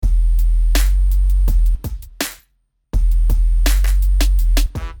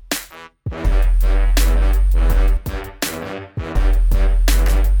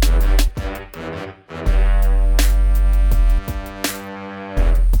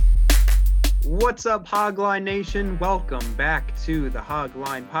What's up, Hogline Nation? Welcome back to the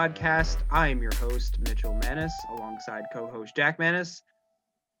Hogline Podcast. I am your host, Mitchell Manis, alongside co-host Jack Manis.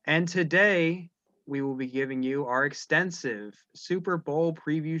 And today, we will be giving you our extensive Super Bowl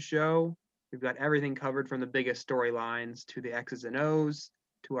preview show. We've got everything covered from the biggest storylines to the X's and O's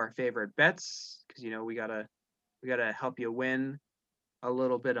to our favorite bets, because, you know, we gotta help you win a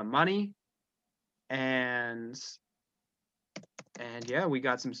little bit of money. And yeah, we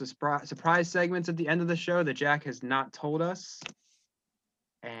got some surprise segments at the end of the show that Jack has not told us.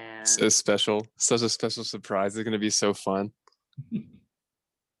 And such a special surprise. It's going to be so fun.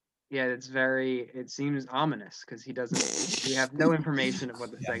 Yeah, it seems ominous because we have no information of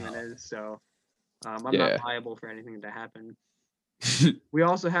what the segment is. So I'm not liable for anything to happen. We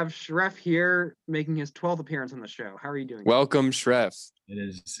also have Shref here making his 12th appearance on the show. How are you doing? Welcome, Shref.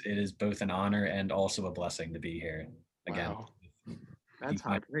 It is both an honor and also a blessing to be here again. Wow. That's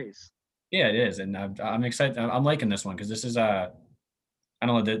high praise. Yeah, it is, and I'm excited. I'm liking this one because this is I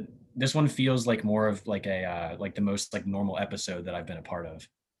don't know, this one feels like more of like a like the most like normal episode that I've been a part of.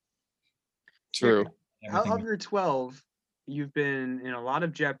 True. Out of your 12, you've been in a lot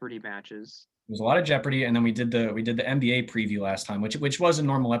of Jeopardy matches. There was a lot of Jeopardy, and then we did the NBA preview last time, which was a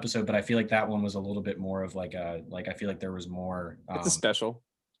normal episode, but I feel like that one was a little bit more of like I feel like there was more. It's a special.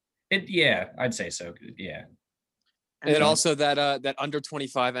 I'd say so. Yeah. And then also that under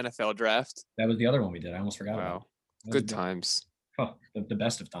 25 NFL draft. That was the other one we did. I almost forgot about it. Good times. Oh, the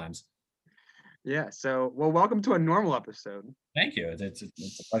best of times. Yeah. So, well, welcome to a normal episode. Thank you. It's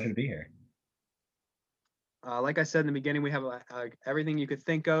a pleasure to be here. Like I said in the beginning, we have everything you could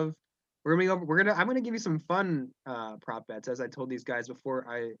think of. I'm gonna give you some fun prop bets, as I told these guys before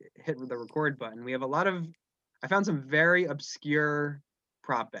I hit the record button. We have I found some very obscure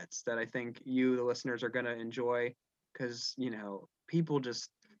prop bets that I think you, the listeners, are gonna enjoy. Because, you know, the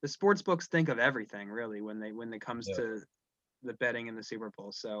sports books think of everything really when it comes to the betting in the Super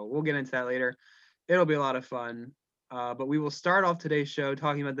Bowl. So we'll get into that later. It'll be a lot of fun. But we will start off today's show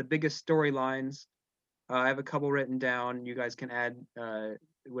talking about the biggest storylines. I have a couple written down. You guys can add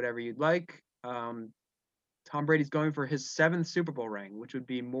whatever you'd like. Tom Brady's going for his 7th Super Bowl ring, which would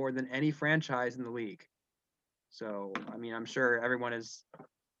be more than any franchise in the league. So, I mean, I'm sure everyone is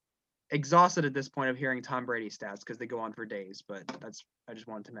exhausted at this point of hearing Tom Brady stats because they go on for days, but I just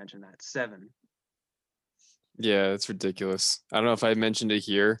wanted to mention that 7. Yeah, it's ridiculous. I don't know if I mentioned it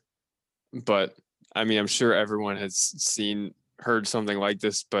here, but I mean, I'm sure everyone has heard something like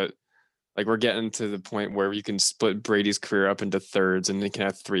this, but like we're getting to the point where you can split Brady's career up into thirds and they can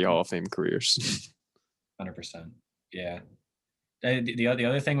have 3 Hall of Fame careers. 100%. Yeah. The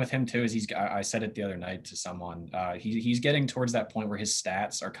other thing with him too is I said it the other night to someone. He's getting towards that point where his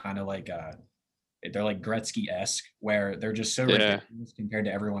stats are kind of like they're like Gretzky-esque, where they're just so ridiculous compared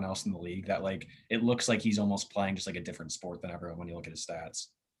to everyone else in the league that like it looks like he's almost playing just like a different sport than everyone when you look at his stats.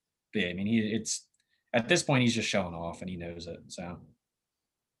 But yeah, I mean, it's at this point he's just showing off and he knows it. So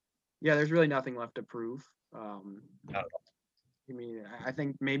yeah, there's really nothing left to prove. I mean, I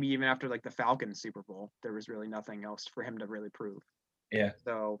think maybe even after like the Falcons Super Bowl, there was really nothing else for him to really prove. Yeah.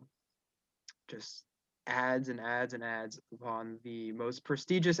 So just ads and ads and ads upon the most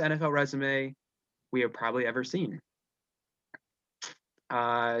prestigious NFL resume we have probably ever seen.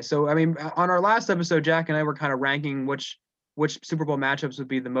 So, I mean, on our last episode, Jack and I were kind of ranking which Super Bowl matchups would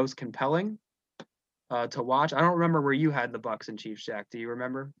be the most compelling to watch. I don't remember where you had the Bucs and Chiefs, Jack. Do you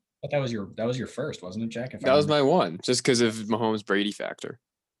remember? But that was your first, wasn't it, Jack? That was my one, just because of Mahomes Brady factor,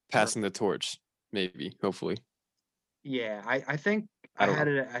 passing the torch, maybe, hopefully. Yeah, I think I had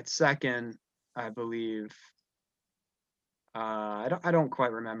it at second, I believe. I don't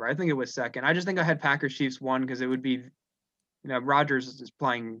quite remember. I think it was second. I just think I had Packers Chiefs 1 because it would be, you know, Rodgers is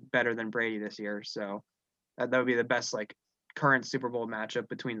playing better than Brady this year, so that would be the best like current Super Bowl matchup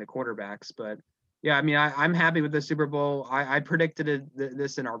between the quarterbacks. But yeah, I mean, I'm happy with the Super Bowl. I predicted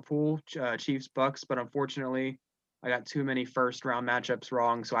this in our pool, Chiefs Bucks, but unfortunately, I got too many first round matchups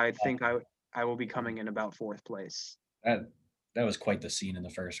wrong. So I think I will be coming in about 4th place. That was quite the scene in the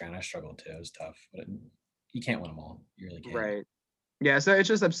first round. I struggled too. It was tough, but you can't win them all. You really can't. Right. Yeah. So it's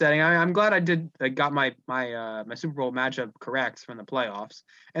just upsetting. I'm glad I got my Super Bowl matchup correct from the playoffs.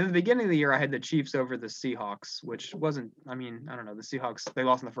 And at the beginning of the year, I had the Chiefs over the Seahawks, which wasn't. I mean, I don't know. The Seahawks, they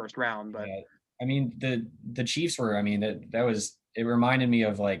lost in the first round, but. Yeah. I mean, the Chiefs were. I mean, that was. It reminded me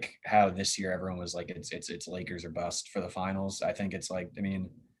of like how this year everyone was like, it's Lakers or bust for the finals. I think it's like, I mean,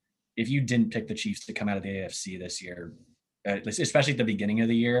 if you didn't pick the Chiefs to come out of the AFC this year, especially at the beginning of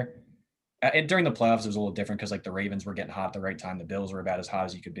the year, during the playoffs it was a little different because like the Ravens were getting hot at the right time, the Bills were about as hot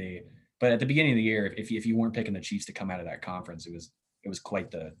as you could be. But at the beginning of the year, if you weren't picking the Chiefs to come out of that conference, it was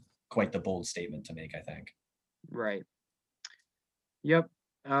quite the quite the bold statement to make, I think. Right. Yep.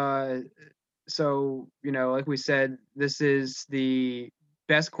 So, like we said, this is the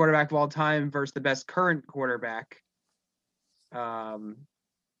best quarterback of all time versus the best current quarterback. So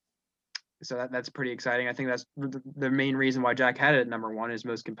that's pretty exciting. I think that's the main reason why Jack had it at number one, is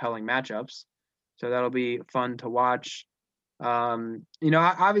most compelling matchups. So that'll be fun to watch.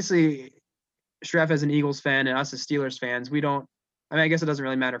 Obviously, Shref as an Eagles fan and us as Steelers fans, we don't. I mean, I guess it doesn't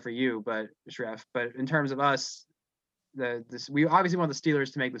really matter for you, but Shref. But in terms of us, we obviously want the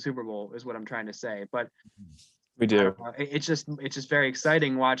Steelers to make the Super Bowl, is what I'm trying to say. But We do. it's just very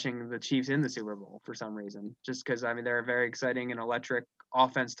exciting watching the Chiefs in the Super Bowl for some reason. Just because they're a very exciting and electric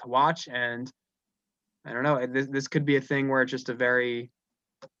offense to watch, and I don't know. This could be a thing where it's just a very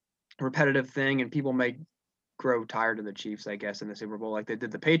repetitive thing, and people may grow tired of the Chiefs, I guess, in the Super Bowl like they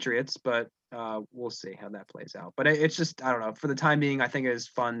did the Patriots. But we'll see how that plays out. But it's just, I don't know. For the time being, I think it is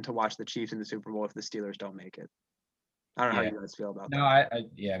fun to watch the Chiefs in the Super Bowl if the Steelers don't make it. I don't know how you guys feel about that. No,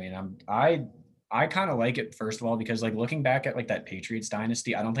 I mean, I kind of like it, first of all, because like looking back at like that Patriots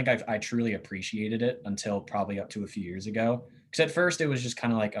dynasty, I don't think I truly appreciated it until probably up to a few years ago. Because at first it was just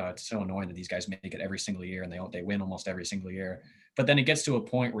kind of like, oh, it's so annoying that these guys make it every single year and they win almost every single year. But then it gets to a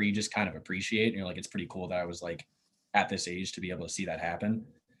point where you just kind of appreciate, and you're like, it's pretty cool that I was like at this age to be able to see that happen.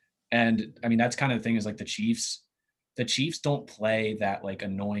 And I mean, that's kind of the thing, is like the Chiefs don't play that like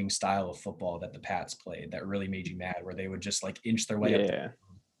annoying style of football that the Pats played that really made you mad, where they would just like inch their way up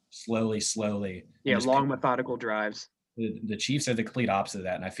slowly. Yeah, long methodical drives. The Chiefs are the complete opposite of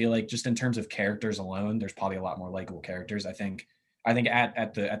that. And I feel like just in terms of characters alone, there's probably a lot more likable characters. I think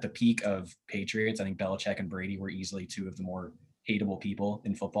at the peak of Patriots, I think Belichick and Brady were easily two of the more hateable people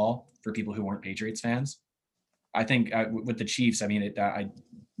in football for people who weren't Patriots fans. I think with the Chiefs, I mean,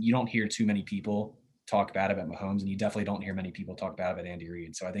 you don't hear too many people talk bad about Mahomes, and you definitely don't hear many people talk bad about Andy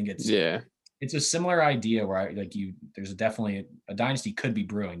Reid. So I think it's a similar idea where there's definitely a dynasty could be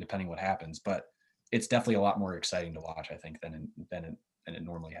brewing depending what happens, but it's definitely a lot more exciting to watch, I think, than it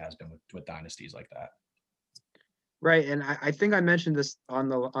normally has been with dynasties like that. Right, and I think I mentioned this on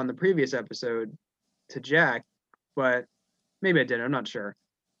the previous episode to Jack, but maybe I didn't. I'm not sure.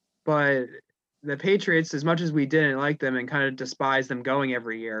 But the Patriots, as much as we didn't like them and kind of despise them going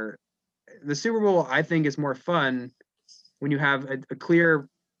every year, the Super Bowl, I think, is more fun when you have a clear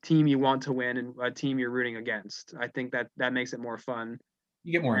team you want to win and a team you're rooting against. I think that makes it more fun.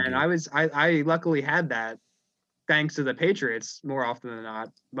 You get more. And I luckily had that thanks to the Patriots more often than not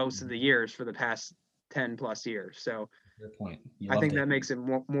most of the years for the past 10 plus years. So good point. I think that makes it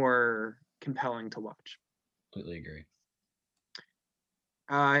more compelling to watch. Completely agree.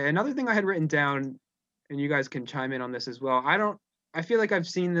 Another thing I had written down, and you guys can chime in on this as well. I feel like I've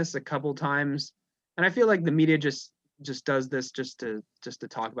seen this a couple times, and I feel like the media just does this just to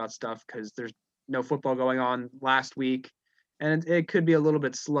talk about stuff because there's no football going on last week, and it could be a little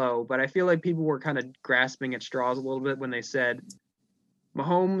bit slow. But I feel like people were kind of grasping at straws a little bit when they said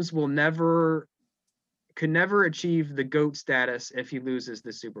Mahomes could never achieve the GOAT status if he loses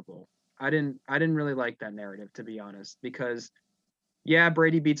the Super Bowl. I didn't really like that narrative, to be honest, because yeah,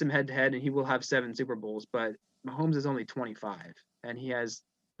 Brady beats him head to head and he will have 7 Super Bowls, but Mahomes is only 25 and he has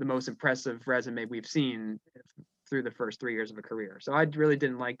the most impressive resume we've seen through the first 3 years of a career. So I really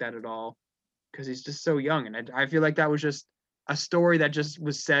didn't like that at all because he's just so young. And I feel like that was just a story that just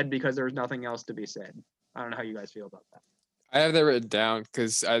was said because there was nothing else to be said. I don't know how you guys feel about that. I have that written down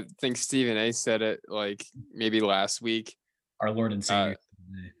because I think Stephen A said it like maybe last week. Our Lord and Savior.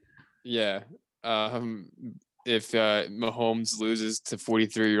 Yeah. If Mahomes loses to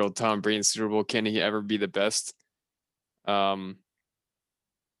 43-year-old Tom Brady in the Super Bowl, can he ever be the best? He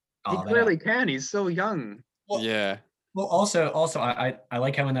clearly can. He's so young. Well, yeah. Well, also, I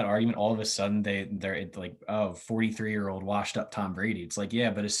like how in that argument, all of a sudden they're like, oh, 43-year-old washed up Tom Brady. It's like, yeah,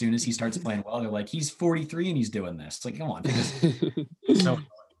 but as soon as he starts playing well, they're like, he's 43 and he's doing this. It's like, come on. So,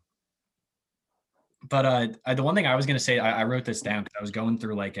 but the one thing I was gonna say, I wrote this down because I was going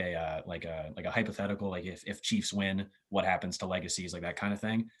through like a hypothetical, like if Chiefs win, what happens to legacies, like that kind of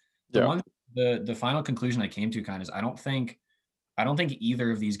thing. The final conclusion I came to kind of is I don't think either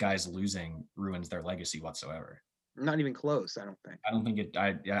of these guys losing ruins their legacy whatsoever. Not even close, I don't think. I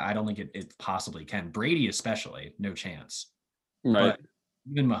don't think it possibly can. Brady especially, no chance. Right. But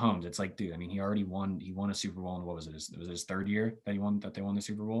even Mahomes, it's like, dude, I mean, he already won. He won a Super Bowl, and what was it? It was his third year that they won the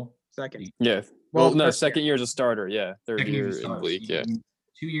Super Bowl. Second. Yeah. Well, no, second year as a starter. Yeah, third year in the league. Yeah.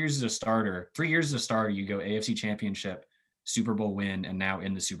 2 years as a starter, 3 years as a starter. You go AFC Championship, Super Bowl win, and now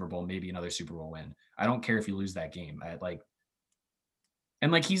in the Super Bowl, maybe another Super Bowl win. I don't care if you lose that game. He's right. Like, I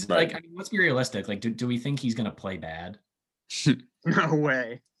mean, let's be realistic. Like, do we think he's going to play bad? No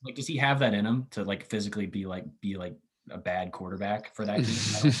way. Like, does he have that in him to like physically be like a bad quarterback for that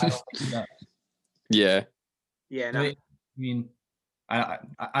team? I don't think he does. Yeah. Yeah, No, no. I mean, I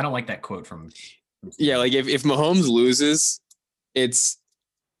don't like that quote from Yeah, Steve. like if Mahomes loses, it's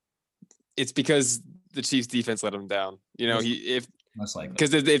because the Chiefs defense let him down. You know, most likely.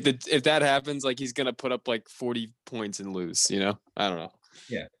 because if that happens, like he's gonna put up like 40 points and lose. You know, I don't know.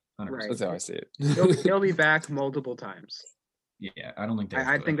 Yeah, 100%. Right. That's how I see it. He'll be back multiple times. Yeah, I don't think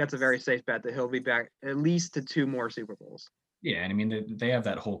I think that's a very safe bet that he'll be back at least to 2 more Super Bowls. Yeah, and I mean they have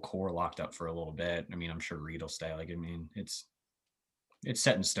that whole core locked up for a little bit. I mean, I'm sure Reed will stay. Like, I mean, it's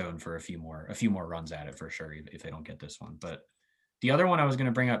set in stone for a few more runs at it for sure if they don't get this one. But the other one I was going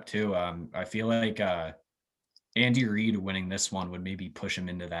to bring up too, I feel like Andy Reid winning this one would maybe push him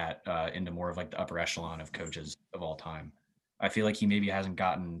into that into more of like the upper echelon of coaches of all time. I feel like he maybe hasn't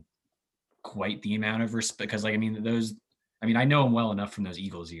gotten quite the amount of respect because, like, I know him well enough from those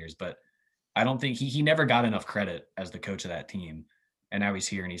Eagles years, but I don't think he never got enough credit as the coach of that team. And now he's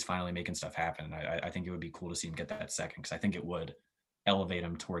here and he's finally making stuff happen. I think it would be cool to see him get that second because I think it would elevate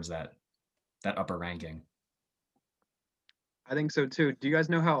him towards that upper ranking. I think so too. Do you guys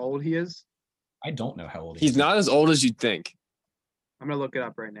know how old he is? I don't know how old he is. He's not as old as you'd think. I'm gonna look it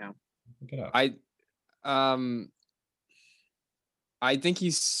up right now. Look it up. I think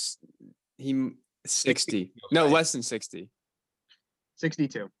he's 60. No, less than 60.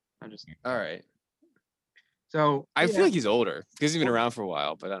 62. I'm just all right. So I feel like he's older because he's been around for a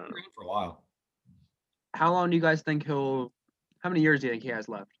while, but I don't know. For a while. How long do you guys think how many years do you think he has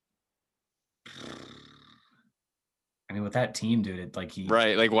left? I mean, with that team, dude,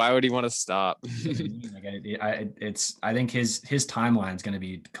 right. Like, why would he want to stop? I think his timeline is going to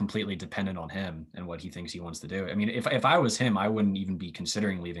be completely dependent on him and what he thinks he wants to do. I mean, if I was him, I wouldn't even be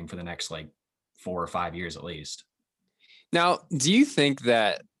considering leaving for the next like 4 or 5 years at least. Now, do you think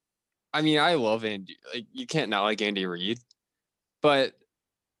that? I mean, I love Andy. Like, you can't not like Andy Reid, but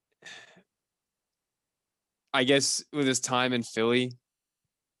I guess with his time in Philly,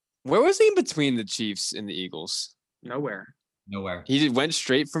 where was he in between the Chiefs and the Eagles? Nowhere. He just went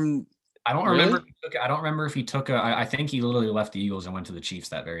straight from. I don't remember. I don't remember if he took I think he literally left the Eagles and went to the Chiefs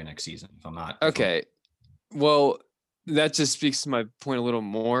that very next season. If I'm not. Okay. Well, that just speaks to my point a little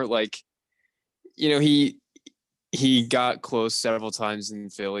more. Like, you know, he got close several times in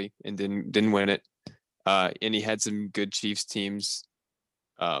Philly and didn't win it. And he had some good Chiefs teams.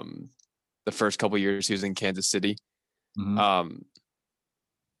 The first couple of years he was in Kansas City. Mm-hmm.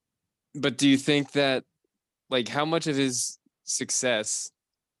 But do you think that, like, how much of his success,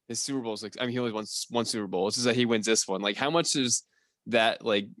 his Super Bowls, like, I mean, he only won one Super Bowl. It's just that he wins this one. Like, how much is that,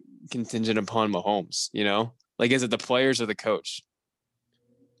 like, contingent upon Mahomes? You know, like, is it the players or the coach?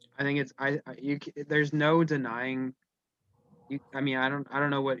 I think it's there's no denying. I mean, I don't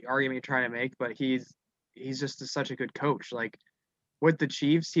know what argument you're trying to make, but he's just such a good coach. Like with the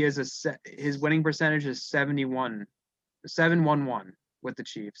Chiefs, he has his winning percentage is 711 with the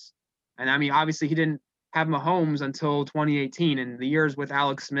Chiefs, and I mean, obviously he didn't have Mahomes until 2018, and the years with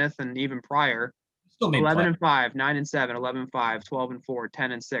Alex Smith and even prior, 11-5, 9-7, 11-5, 12-4,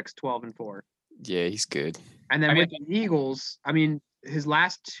 10-6, 12-4. Yeah, he's good. And then with the Eagles, I mean, his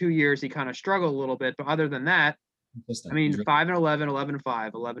last 2 years he kind of struggled a little bit, but other than that, I mean, 5-11,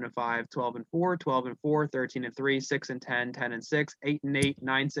 11-5, 11-5, 12-4, 12-4, 13-3, 6-10, 10-6, 8-8,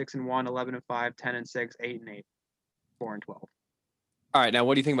 9-6-1, 11-5, 10-6, 8-8, 4-12. All right, now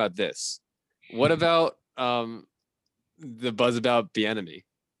what do you think about this? What about the buzz about Bieniemy?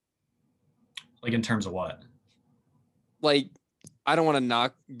 Like in terms of what? Like, I don't want to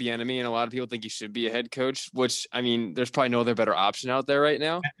knock Bieniemy, and a lot of people think he should be a head coach. Which, I mean, there's probably no other better option out there right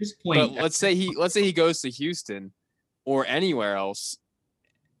now. At this point, but let's say he goes to Houston or anywhere else.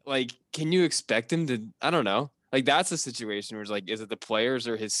 Like, can you expect him to? I don't know. Like, that's a situation where it's like, is it the players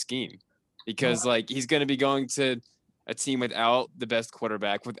or his scheme? Because like he's going to be going to a team without the best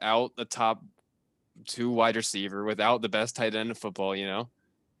quarterback, without the top 2 wide receiver, without the best tight end in football. You know.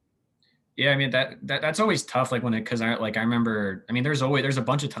 Yeah, I mean that's always tough. Like because I remember. I mean, there's a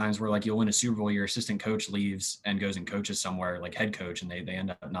bunch of times where like you'll win a Super Bowl, your assistant coach leaves and goes and coaches somewhere like head coach, and they end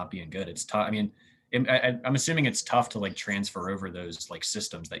up not being good. It's tough. I mean, I'm assuming it's tough to like transfer over those like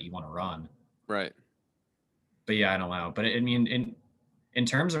systems that you want to run. Right. But yeah, I don't know. But I mean, in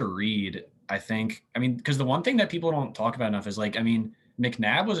terms of Reed, I think because the one thing that people don't talk about enough is like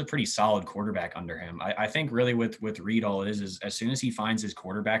McNabb was a pretty solid quarterback under him. I think really with Reed, all it is as soon as he finds his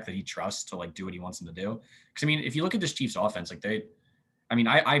quarterback that he trusts to like do what he wants him to do. Because I mean, if you look at this Chiefs offense, like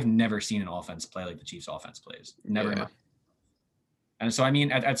I've never seen an offense play like the Chiefs offense plays. Never. Yeah. And so I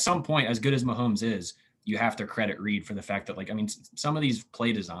mean, at some point, as good as Mahomes is, you have to credit Reed for the fact that, like, I mean, some of these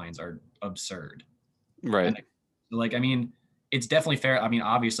play designs are absurd. Right. And, like, I mean, it's definitely fair. I mean,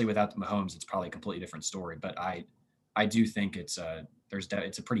 obviously, without the Mahomes, it's probably a completely different story. But I do think it's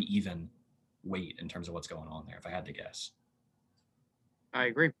it's a pretty even weight in terms of what's going on there, if I had to guess. I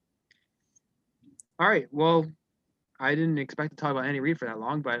agree. All right. Well, I didn't expect to talk about Andy Reid for that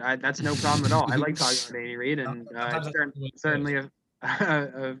long, but that's no problem at all. I like talking about Andy Reid, and Sometimes it's certainly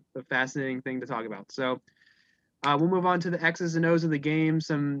a fascinating thing to talk about. So we'll move on to the X's and O's of the game,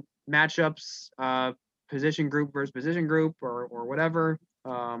 some matchups, position group versus position group, or whatever.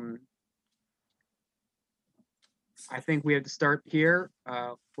 I think we have to start here.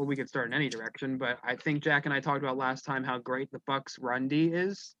 Well, we could start in any direction, but I think Jack and I talked about last time how great the Bucks' run D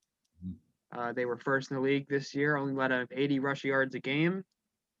is. They were first in the league this year, only let up 80 rush yards a game,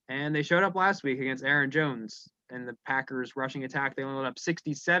 and they showed up last week against Aaron Jones and the Packers' rushing attack. They only let up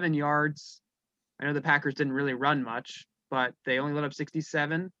 67 yards. I know the Packers didn't really run much, but they only let up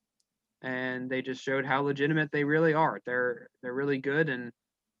 67, and they just showed how legitimate they really are. They're really good, and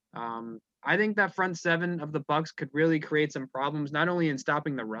I think that front seven of the Bucks could really create some problems, not only in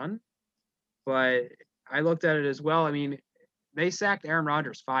stopping the run, but I looked at it as well. I mean, they sacked Aaron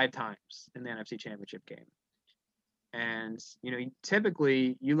Rodgers 5 times in the NFC Championship game. And,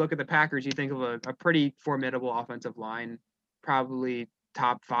 typically you look at the Packers, you think of a pretty formidable offensive line, probably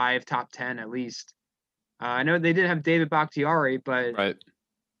top 5, top 10 at least. I know they didn't have David Bakhtiari, but Right.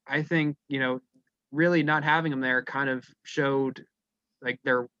 I think, really not having him there kind of showed I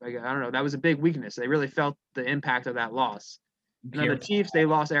don't know, that was a big weakness. They really felt the impact of that loss. The Chiefs, they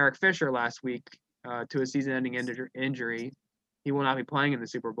lost Eric Fisher last week to a season-ending injury. He will not be playing in the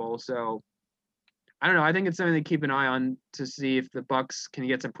Super Bowl. So I don't know. I think it's something to keep an eye on to see if the Bucks can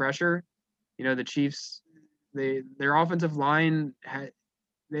get some pressure. The Chiefs, their offensive line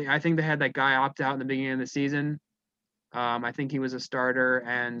I think they had that guy opt out in the beginning of the season. I think he was a starter,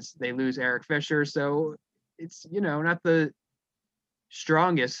 and they lose Eric Fisher. So it's not the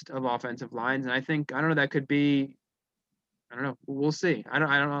strongest of offensive lines, and I don't know, that could be. I don't know. We'll see. I don't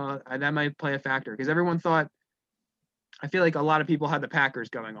know. That might play a factor because everyone thought. I feel like a lot of people had the Packers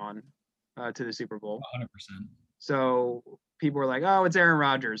going on to the Super Bowl. 100%. So people were like, "Oh, it's Aaron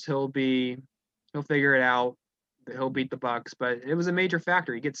Rodgers. He'll figure it out. He'll beat the Bucks." But it was a major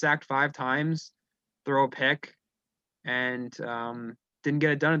factor. He gets sacked 5 times, throw a pick, and didn't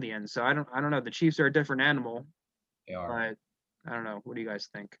get it done at the end. So I don't know. The Chiefs are a different animal. They are. But I don't know. What do you guys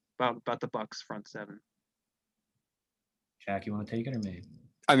think about the Bucks front seven? Jack, you want to take it or me?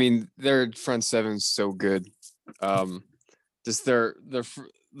 I mean, their front seven's so good. Just the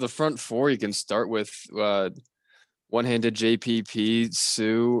front four you can start with one-handed JPP,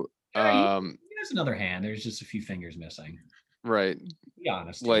 Sue. He has another hand. There's just a few fingers missing. Right. Be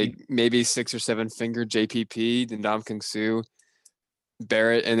honest. Like maybe 6 or 7 finger JPP, Ndamukong Suh,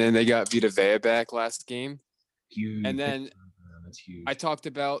 Barrett, and then they got Vita Vea back last game. Huge. And then that's huge. I talked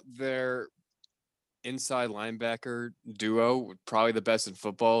about their inside linebacker duo, probably the best in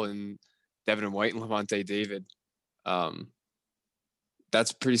football, and Devin White and Levante David.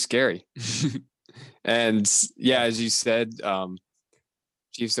 That's pretty scary. And yeah, as you said,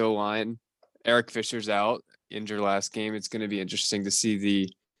 Chiefs O-line, Eric Fisher's out, injured last game. It's going to be interesting to see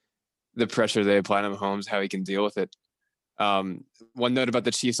the pressure they apply to Mahomes, how he can deal with it. One note about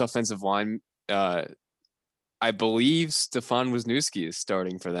the Chiefs offensive line, I believe Stephon Wisniewski is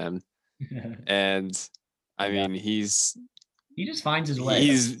starting for them. And I mean, he just finds his way.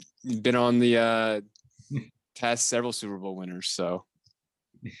 He's been on the past several Super Bowl winners, so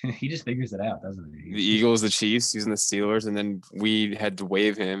he just figures it out, doesn't he? The Eagles, the Chiefs, he's in the Steelers, and then we had to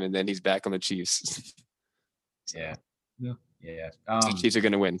waive him, and then he's back on the Chiefs. Yeah. So the Chiefs are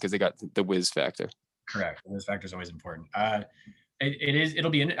going to win because they got the whiz factor. Correct. The whiz factor is always important. It'll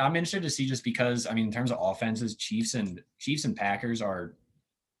be. I'm interested to see, just because, I mean, in terms of offenses, Chiefs and Packers are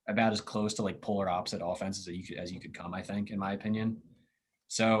about as close to like polar opposite offenses as you could come, I think, in my opinion.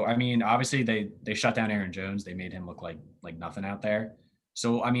 So, I mean, obviously they shut down Aaron Jones. They made him look like nothing out there.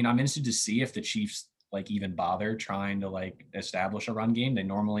 So, I mean, I'm interested to see if the Chiefs like even bother trying to like establish a run game. They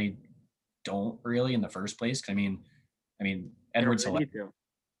normally don't really in the first place. I mean, Edwards-Helaire.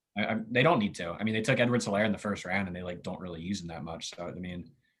 They don't need to. I mean, they took Edwards-Helaire in the first round, and they like don't really use him that much. So, I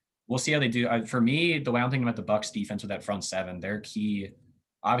mean, we'll see how they do. For me, the way I'm thinking about the Bucs defense with that front seven, they're key,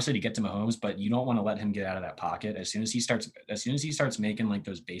 obviously, to get to Mahomes, but you don't want to let him get out of that pocket. As soon as he starts making like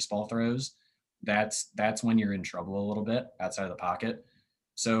those baseball throws, that's when you're in trouble a little bit outside of the pocket.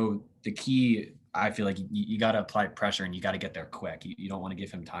 So the key, I feel like you got to apply pressure, and you got to get there quick. You don't want to give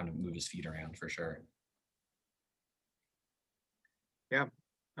him time to move his feet around, for sure. Yeah.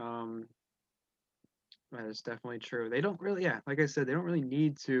 That is definitely true. They don't really, yeah, like I said, they don't really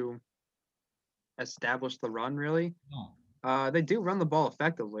need to establish the run really. No. They do run the ball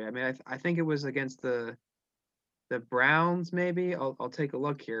effectively. I mean, I think it was against the Browns maybe. I'll take a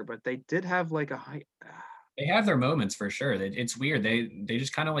look here, but they did have like a high. They have their moments for sure. It's weird. They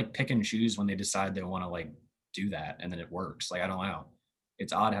just kind of like pick and choose when they decide they want to like do that, and then it works. Like I don't know.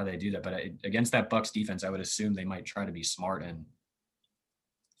 It's odd how they do that, but against that Bucks defense, I would assume they might try to be smart and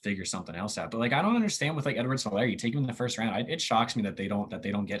figure something else out. But like I don't understand with like Edwards-Helaire, you take him in the first round. It shocks me that they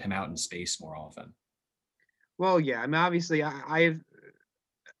don't get him out in space more often. Well, yeah. I mean, obviously, I've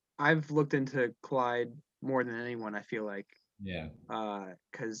looked into Clyde more than anyone. I feel like, Yeah.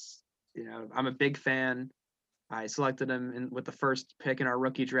 because I'm a big fan. I selected him with the first pick in our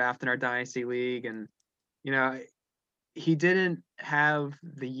rookie draft in our dynasty league, and you know he didn't have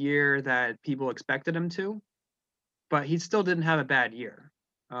the year that people expected him to, but he still didn't have a bad year.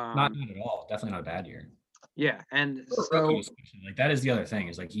 Not at all. Definitely not a bad year. Yeah, and For a rookie, so especially. Like that is the other thing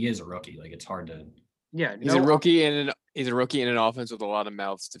is like he is a rookie. Like it's hard to. yeah, He's a no rookie he's a rookie in an offense with a lot of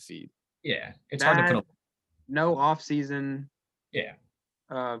mouths to feed. Yeah, it's hard to put that a. no off season, Yeah.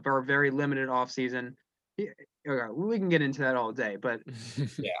 or very limited off season. Okay, we can get into that all day, but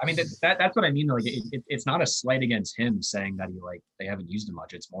Yeah, I mean that's what I mean. Like it's not a slight against him saying that they haven't used him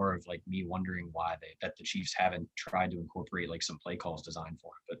much. It's more of like me wondering why that the Chiefs haven't tried to incorporate like some play calls designed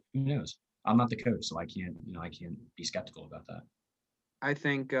for him. But who knows? I'm not the coach, so I can't be skeptical about that. I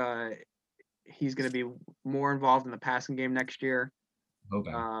think he's going to be more involved in the passing game next year.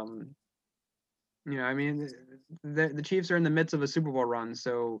 Hoping. I mean, the Chiefs are in the midst of a Super Bowl run,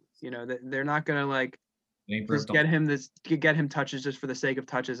 so they're not going to like just get him touches just for the sake of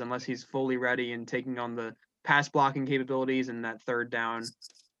touches unless he's fully ready and taking on the pass blocking capabilities and that third down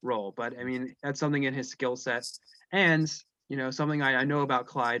role. But I mean, that's something in his skill set, and something I know about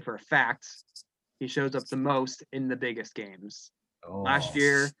Clyde for a fact. He shows up the most in the biggest games. Last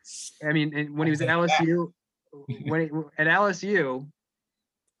year, I mean, when he was at LSU, at LSU,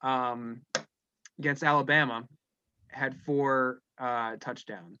 against Alabama, had 4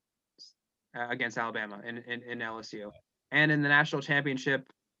 touchdowns against Alabama in LSU, and in the national championship,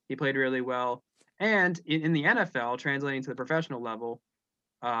 he played really well. And in the NFL, translating to the professional level,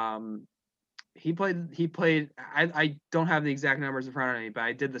 he played. I don't have the exact numbers in front of me, but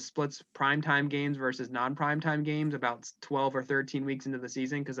I did the splits primetime games versus non-primetime games about 12 or 13 weeks into the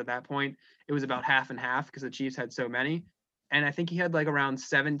season, because at that point it was about half and half because the Chiefs had so many. And I think he had like around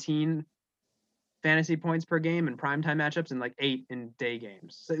 17 fantasy points per game in primetime matchups and like 8 in day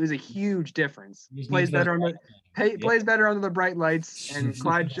games. So it was a huge difference. Plays better plays better under the bright lights, and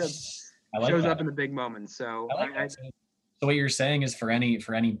Clyde shows up in the big moments. So I like that. So what you're saying is for any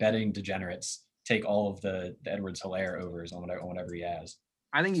betting degenerates, take all of the Edwards-Helaire overs on whatever he has.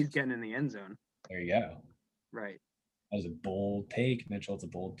 I think he's getting in the end zone. There you go. Right. That was a bold take, Mitchell. It's a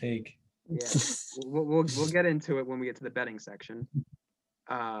bold take. Yeah, we'll get into it when we get to the betting section.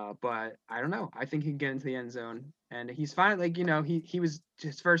 But I don't know. I think he can get into the end zone, and he's fine. Like he was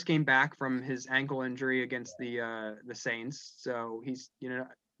his first game back from his ankle injury against the Saints, so he's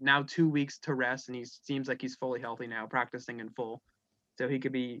now 2 weeks to rest, and he seems like he's fully healthy now, practicing in full, so he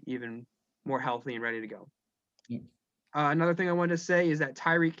could be even more healthy and ready to go. Yep. Another thing I wanted to say is that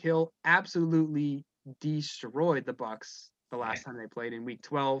Tyreek Hill absolutely destroyed the Bucks the last time they played in Week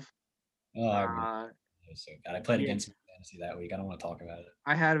 12. Oh, I played against him in fantasy that week. I don't want to talk about it.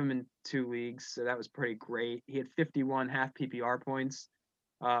 I had him in 2 leagues, so that was pretty great. He had 51 half PPR points,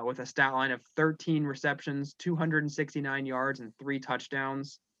 with a stat line of 13 receptions, 269 yards, and 3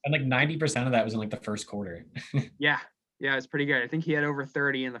 touchdowns. And like 90% of that was in like the first quarter. Yeah, it's pretty good. I think he had over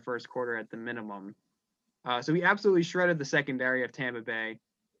 30 in the first quarter at the minimum. So he absolutely shredded the secondary of Tampa Bay,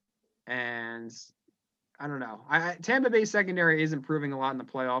 and I don't know. Tampa Bay's secondary is improving a lot in the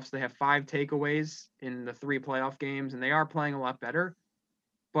playoffs. They have 5 takeaways in the 3 playoff games, and they are playing a lot better.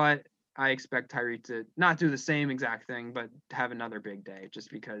 But I expect Tyreek to not do the same exact thing, but have another big day,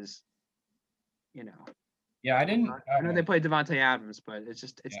 just because, Yeah, I know they played Devontae Adams, but it's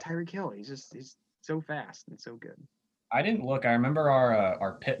Tyreek Hill. He's so fast and so good. I didn't look. I remember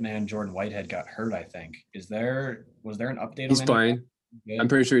our pit man Jordan Whitehead got hurt. I think was there an update? He's playing. I'm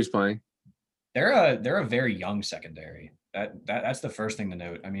pretty sure he's playing. They're a very young secondary. That's the first thing to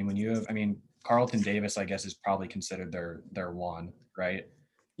note. I mean, Carlton Davis, I guess, is probably considered their one, right?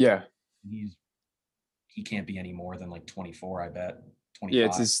 Yeah. He can't be any more than like 24, I bet. 25. Yeah,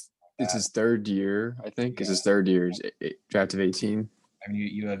 it's his third year, I think. Yeah. It's his third year. He's draft of 18. I mean,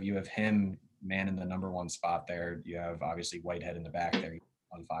 you have him man in the number 1 spot there. You have obviously Whitehead in the back there,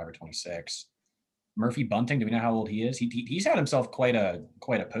 25 or 26. Murphy Bunting, do we know how old he is? He's had himself quite a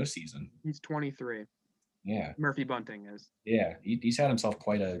postseason. He's 23. Yeah. Murphy Bunting is. Yeah. He's had himself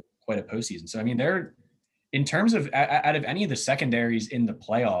quite a postseason. So I mean, they're in terms of out of any of the secondaries in the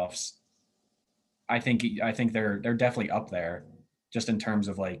playoffs, I think they're definitely up there, just in terms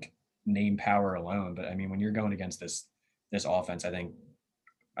of like name power alone. But I mean, when you're going against this offense, I think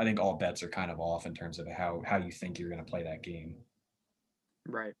all bets are kind of off in terms of how you think you're going to play that game.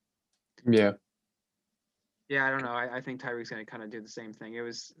 Right. Yeah. Yeah, I don't know. I think Tyreek's going to kind of do the same thing. It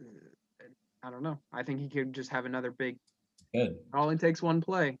was, I don't know. I think he could just have another big. Good. It only takes one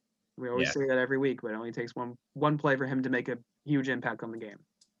play. We always Yeah. say that every week, but it only takes one play for him to make a huge impact on the game.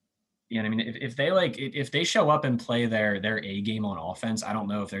 Yeah, I mean, if they show up and play their A game on offense, I don't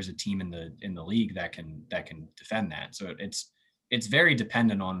know if there's a team in the league that can defend that. So it's very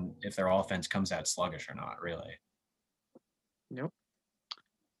dependent on if their offense comes out sluggish or not, really. Yep,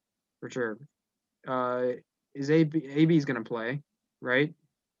 for sure. Is AB's going to play, right?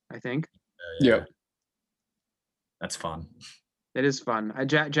 I think. Yeah. Yep. That's fun. It is fun.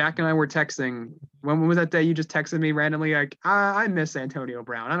 Jack and I were texting. When was that day you just texted me randomly? Like, I miss Antonio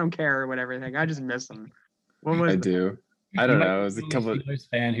Brown. I don't care what everything. I just miss him. When was I that? do. I don't know. It was a You're couple. the only Steelers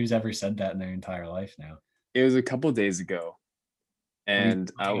fan who's ever said that in their entire life now. It was a couple days ago,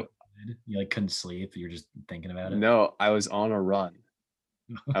 and you like couldn't sleep. You're just thinking about it. No, I was on a run.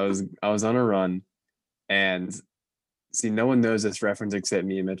 I was on a run, and see, no one knows this reference except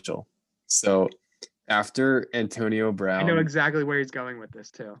me and Mitchell. So after Antonio Brown, I know exactly where he's going with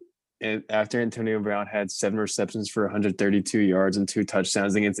this too. And after Antonio Brown had 7 receptions for 132 yards and 2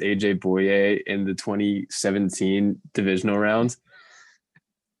 touchdowns against AJ Boye in the 2017 divisional round,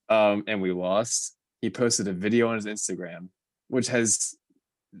 and we lost, he posted a video on his Instagram, which has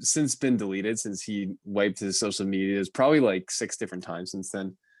since been deleted since he wiped his social medias probably like 6 different times since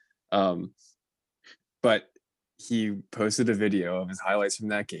then. But he posted a video of his highlights from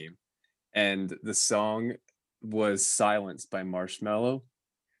that game, and the song was Silenced by Marshmello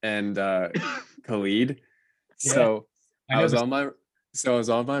and Khalid. So I was on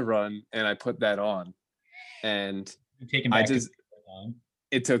my run and I put that on, and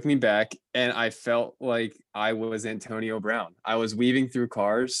it took me back, and I felt like I was Antonio Brown. I was weaving through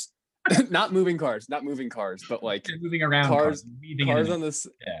cars, not moving cars, but like moving around cars on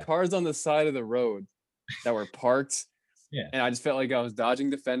the side of the road that were parked. Yeah. And I just felt like I was dodging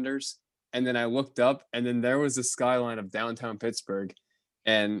defenders. And then I looked up, and then there was the skyline of downtown Pittsburgh.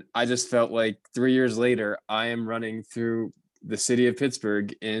 And I just felt like 3 years later, I am running through the city of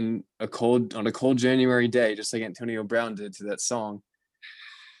Pittsburgh on a cold January day, just like Antonio Brown did to that song.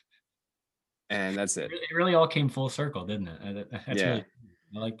 And that's it. It really all came full circle, didn't it? That's really,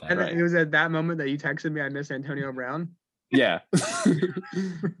 I like that. And it was at that moment that you texted me, I miss Antonio Brown. Yeah.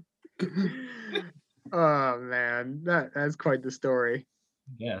 Oh man, that's quite the story.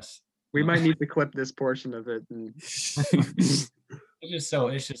 Yes. We might need to clip this portion of it. It's just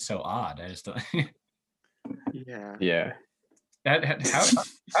so odd. I just don't. Yeah. Yeah.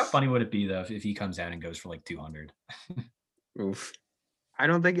 How funny would it be though if he comes out and goes for like 200? Oof. I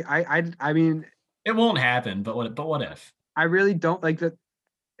don't think I mean it won't happen, but what if? I really don't like that.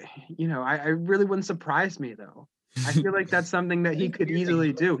 I really wouldn't surprise me though. I feel like that's something that he could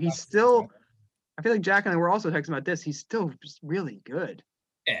easily do. I feel like Jack and I were also texting about this. He's still just really good.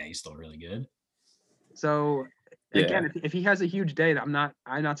 Yeah, he's still really good. So again, if he has a huge day, I'm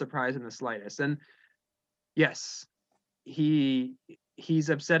not surprised in the slightest. And yes, he's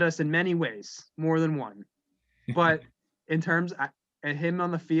upset us in many ways, more than one. But in terms of him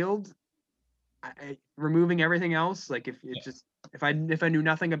on the field, removing everything else, like if I knew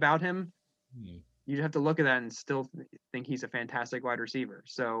nothing about him, you'd have to look at that and still think he's a fantastic wide receiver.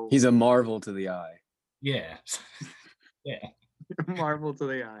 So he's a marvel to the eye. Yeah. Yeah. Marvel to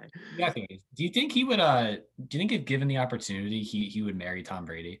the eye. Exactly. Do you think he would? Do you think if given the opportunity, he would marry Tom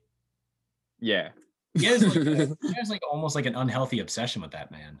Brady? Yeah. He has like almost like an unhealthy obsession with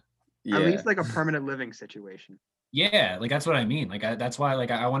that man. Yeah. At least like a permanent living situation. Yeah, like that's what I mean. Like that's why.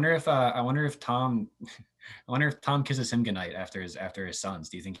 Like I wonder if Tom kisses him goodnight after his sons.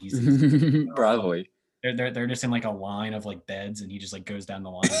 Do you think he's probably? They're just in like a line of like beds, and he just like goes down the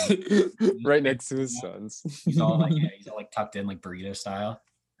line right next to his sons. He's all like tucked in like burrito style.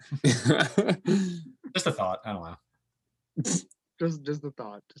 Just a thought. I don't know. Just a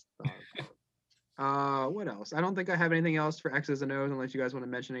thought. What else? I don't think I have anything else for X's and O's unless you guys want to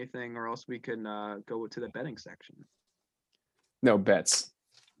mention anything, or else we can go to the betting section. No bets.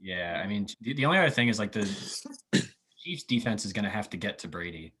 Yeah, I mean the only other thing is like the Chiefs defense is going to have to get to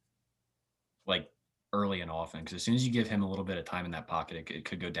Brady like early and often, because as soon as you give him a little bit of time in that pocket, it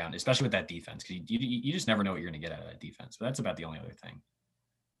could go down, especially with that defense, because you just never know what you're going to get out of that defense. So that's about the only other thing.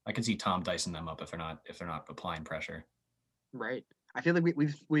 I could see Tom dicing them up if they're not applying pressure. Right. I feel like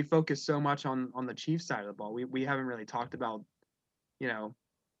we focused so much on the Chiefs side of the ball. We haven't really talked about, you know,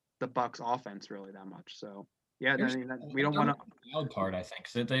 the Bucks offense really that much. So yeah, I mean, we don't want to. Wild card, I think.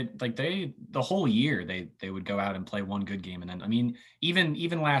 So they the whole year they would go out and play one good game, and then I mean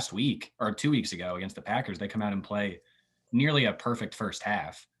even last week or 2 weeks ago against the Packers, they come out and play nearly a perfect first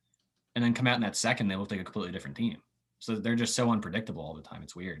half, and then come out in that second they look like a completely different team. So they're just so unpredictable all the time.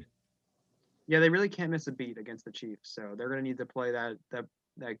 It's weird. Yeah, they really can't miss a beat against the Chiefs. So they're going to need to play that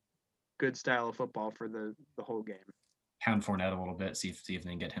good style of football for the whole game. Pound Fournette a little bit, see if they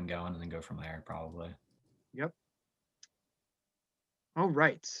can get him going, and then go from there probably. Yep. All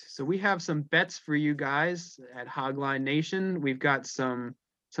right. So we have some bets for you guys at Hogline Nation. We've got some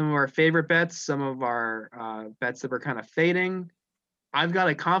of our favorite bets, some of our bets that were kind of fading. I've got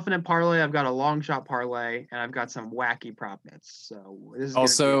a confident parlay, I've got a long shot parlay, and I've got some wacky prop bets. So this is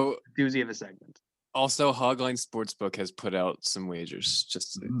Also, gonna be a doozy of a segment. Also, Hogline Sportsbook has put out some wagers,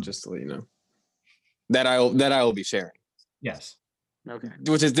 just to let you know. That I will be sharing. Yes. Okay.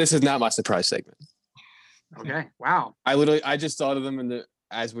 This is not my surprise segment. Okay. Wow. I just thought of them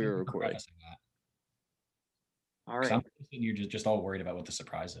as we were recording. All right. You're just all worried about what the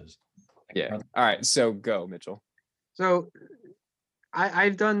surprise is. Yeah. All right. So go, Mitchell. So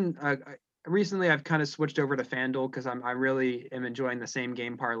I've done recently. I've kind of switched over to FanDuel because I really am enjoying the same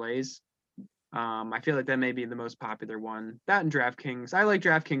game parlays. I feel like that may be the most popular one. That and DraftKings. I like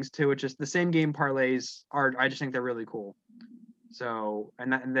DraftKings too. It's just the same game parlays are. I just think they're really cool. So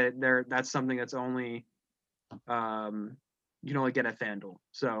that's something that's only you can only get at FanDuel.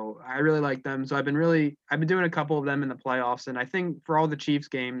 So I really like them. So I've been doing a couple of them in the playoffs, and I think for all the Chiefs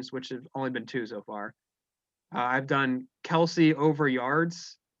games, which have only been 2 so far, I've done Kelsey over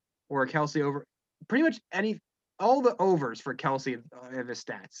yards or Kelsey over pretty much all the overs for Kelsey of his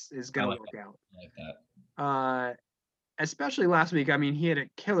stats is going to work out. I like that. Especially last week. I mean, he had a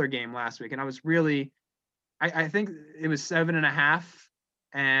killer game last week, and I was really, I think it was 7.5,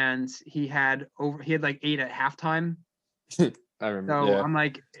 and he had like 8 at halftime. I remember. So yeah. I'm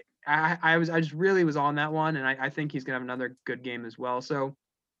like, I just really was on that one, and I think he's gonna have another good game as well. So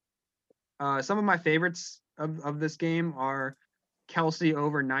some of my favorites of this game are Kelsey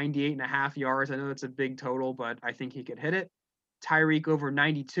over 98.5 yards. I know that's a big total, but I think he could hit it. Tyreek over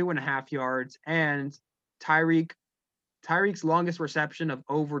 92.5 yards, and Tyreek's longest reception of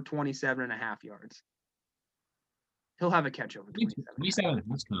over 27.5 yards. He'll have a catch over 27. 27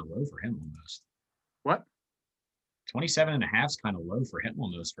 that's kind of low for him almost. What? 27.5 is kind of low for him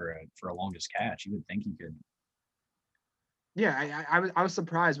almost for a longest catch. You would think he could. Yeah, I was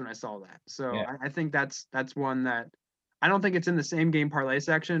surprised when I saw that. So Yeah. I think that's one that I don't think it's in the same game parlay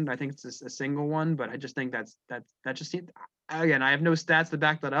section. I think it's a single one, but I just think that just again, I have no stats to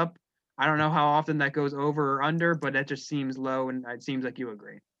back that up. I don't know how often that goes over or under, but that just seems low, and it seems like you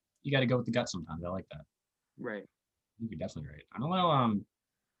agree. You got to go with the gut sometimes. I like that. Right. You're definitely right. I don't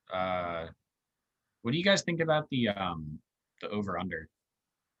know. What do you guys think about the over under?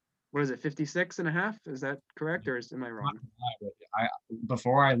 What is it? 56.5? Is that correct, or am I wrong?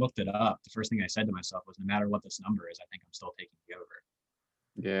 Before I looked it up, the first thing I said to myself was, no matter what this number is, I think I'm still taking the over.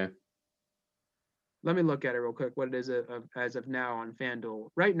 Yeah. Let me look at it real quick. What it is as of now on FanDuel.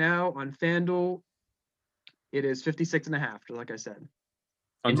 Right now on FanDuel, it is 56.5. Like I said.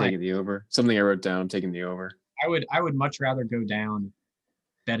 I'm taking the over. Something I wrote down. I'm taking the over. I would much rather go down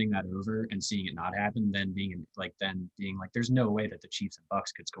betting that over and seeing it not happen than being like there's no way that the Chiefs and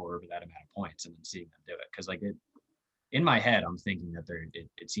Bucks could score over that amount of points and then seeing them do it, because like in my head I'm thinking that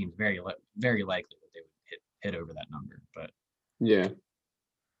it seems very likely that they would hit over that number. But yeah,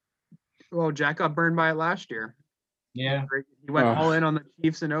 well, Jack got burned by it last year. Yeah, he went all in on the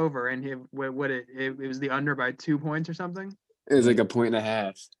Chiefs and over, and it was the under by 2 points or something. It was like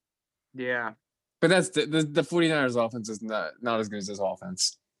 1.5. Yeah. But that's the 49ers offense is not as good as this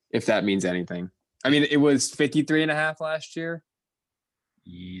offense, if that means anything. I mean, it was 53.5 last year.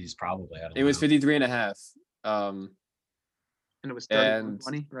 He's probably. It was 53.5. And it was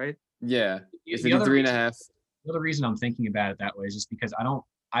 31-20, right? Yeah, it's 53.5. The other reason I'm thinking about it that way is just because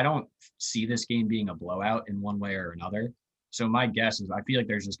I don't see this game being a blowout in one way or another. So my guess is I feel like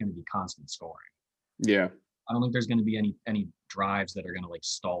there's just going to be constant scoring. Yeah. I don't think there's going to be any drives that are going to like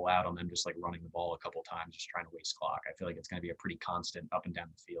stall out on them just like running the ball a couple times, just trying to waste clock. I feel like it's going to be a pretty constant up and down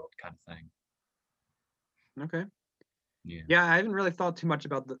the field kind of thing. Okay. Yeah, I haven't really thought too much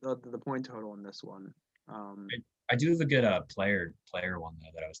about the point total in this one. I do have a good player one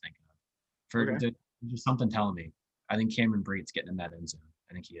though that I was thinking of. Just something telling me. I think Cameron Breed's getting in that end zone.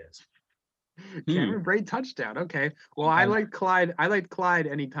 I think he is. Cameron Braid touchdown. Okay. Well, I like Clyde. I like Clyde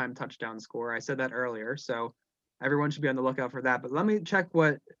anytime touchdown score. I said that earlier, so everyone should be on the lookout for that. But let me check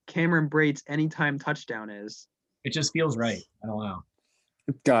what Cameron Braid's anytime touchdown is. It just feels right. I don't know.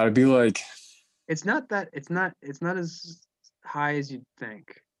 Gotta be like It's not that. It's not as high as you'd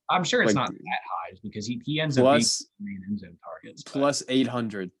think. I'm sure it's Like, not that high because he ends up being plus the main end zone targets. but plus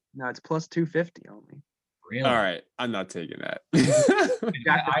 800. No, it's plus 250 only. really, All right, I'm not taking that. Yeah, I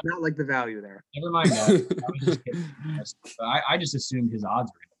it's not like the value there. never mind that. I was just kidding. I just assumed his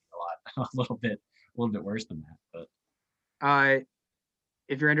odds were going to be a little bit worse than that. But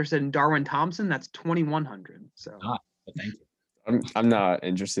If you're interested in Darwin Thompson, that's 2100. So but thank you. I'm not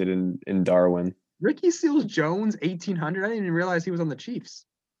interested in Darwin. Ricky Seals Jones 1800. I didn't even realize he was on the Chiefs.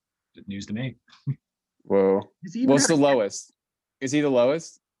 News to me. Whoa. Does he even What's the have- lowest? Is he the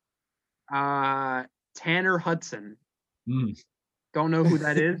lowest? Tanner Hudson. Mm, Don't know who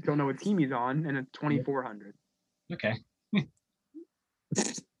that is. Don't know what team he's on, and it's 2400. okay.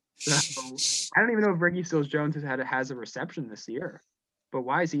 So I don't even know if Ricky Seals Jones has a reception this year. But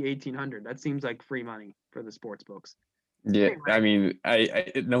why is he 1800? That seems like free money for the sports books. Yeah, Anyway. I mean,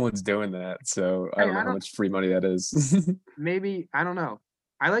 I no one's doing that, so I don't know how much free money that is. Maybe I don't know.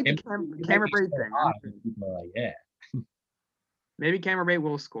 I like the Cameron Braid thing. People are like, yeah, Maybe Cameron Braid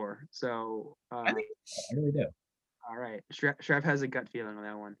will score. So I really do. all right, Shrev has a gut feeling on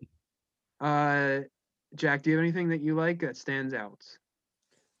that one. Jack, do you have anything that you like that stands out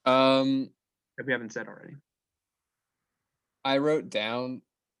that we haven't said already? I wrote down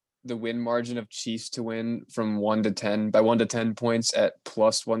the win margin of Chiefs to win from 1 to 10 by 1 to 10 points at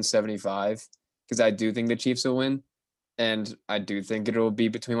plus 175 because I do think the Chiefs will win, and I do think it will be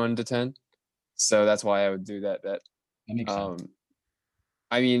between 1 to 10. So that's why I would do that bet. That makes sense.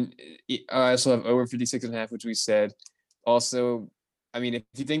 I mean, I also have over 56.5, which we said. Also, I mean, if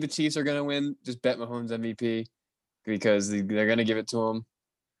you think the Chiefs are going to win, just bet Mahomes MVP because they're going to give it to him.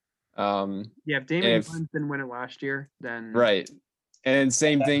 Yeah, if Damian Williams didn't win it last year, then right. And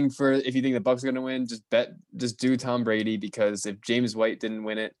same thing for if you think the Bucks are going to win, just do Tom Brady because if James White didn't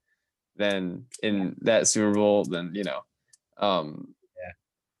win it, then in that Super Bowl, then what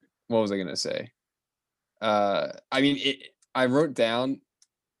was I going to say? I mean, I wrote down.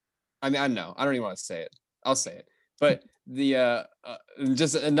 I mean, I don't know. I don't even want to say it. I'll say it. But the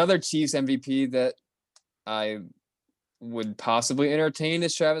just another Chiefs MVP that I would possibly entertain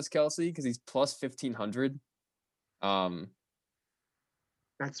is Travis Kelce because he's plus 1,500.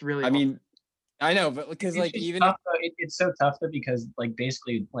 that's really. I mean, I know, but because like even tough, it's so tough though because like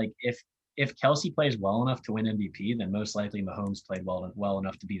basically like if Kelsey plays well enough to win MVP, then most likely Mahomes played well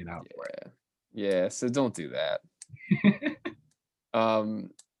enough to beat him out for it. Yeah, so don't do that.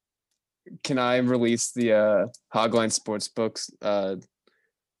 Can I release the Hogline Sportsbooks?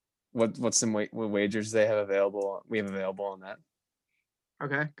 What some wagers they have available? We have available on that.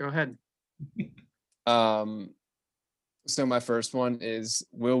 Okay, go ahead. So my first one is: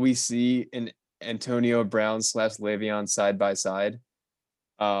 will we see an Antonio Brown / Le'Veon side by side?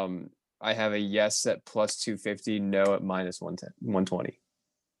 I have a yes at plus 250, no at minus 120.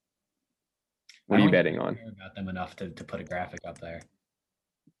 What are you betting on? Care about them enough to put a graphic up there,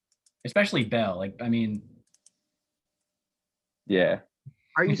 especially Bell. Like, I mean, yeah.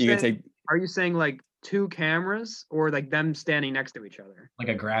 Are you saying like two cameras or like them standing next to each other? Like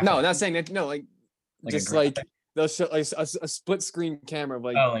a graphic? No, not saying that. No, like just like they'll show like a split screen camera of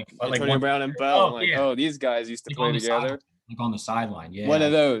like Antonio Brown and Bell. These guys used to play together. Like on the sideline, yeah. One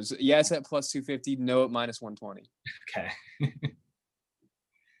of those. Yes at plus 250, no at minus 120. Okay.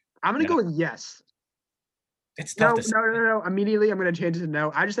 I'm gonna go with yes. It's tough no. Immediately, I'm gonna change it to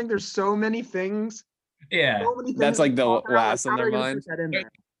no. I just think there's so many things. Yeah. So many things that's like the last on their mind.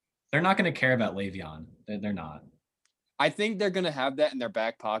 They're not gonna care about Le'Veon. They're not. I think they're gonna have that in their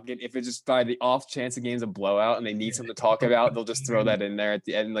back pocket. If it's just by the off chance the game's a blowout and they need something to talk about, they'll just throw that in there at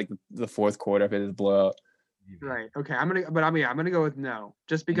the end, like the fourth quarter if it is a blowout. Right. Okay. I'm gonna go with no,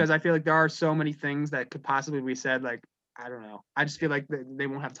 just because I feel like there are so many things that could possibly be said. Like, I don't know. I just feel like they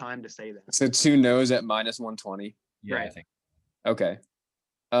won't have time to say that. So 2 no's at minus 120. Yeah, right. I think. Okay.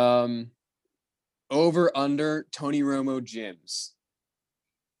 Over under Tony Romo gyms.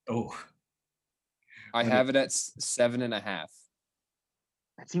 Oh. I have it at 7.5. That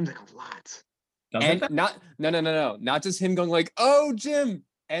seems like a lot. And no. Not just him going like, oh, Jim.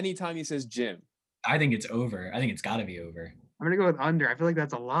 Anytime he says Jim. I think it's over. I think it's got to be over. I'm gonna go with under. I feel like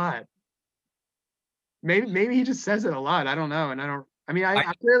that's a lot. Maybe he just says it a lot. I don't know, and I don't I mean,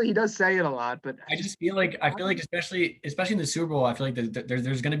 I clearly he does say it a lot, but I just feel like especially in the Super Bowl, I feel like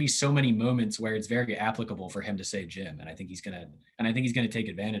there's going to be so many moments where it's very applicable for him to say Jim, and I think he's gonna take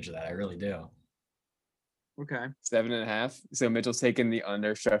advantage of that. I really do. Okay. 7.5. So Mitchell's taking the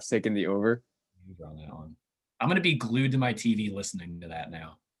under, Chef's taking the over. On that one. I'm gonna be glued to my TV listening to that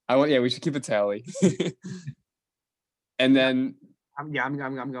now. Yeah, we should keep a tally. And then I'm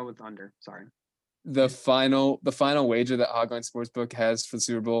going with under. Sorry. the final wager that Hogline Sportsbook has for the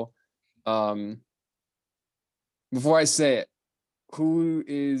Super Bowl. Before I say it, who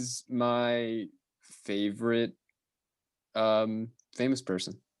is my favorite famous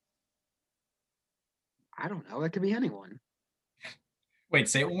person? I don't know. That could be anyone. Wait,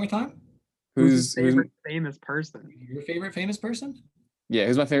 say it one more time. Who's your favorite famous person? Your favorite famous person? Yeah,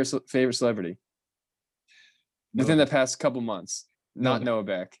 who's my favorite celebrity? Within the past couple months. Not Noah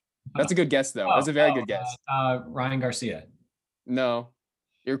Beck. That's a good guess, though. That's a very good guess. Ryan Garcia. No,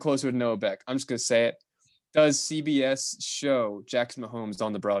 you're closer with Noah Beck. I'm just gonna say it. Does CBS show Jackson Mahomes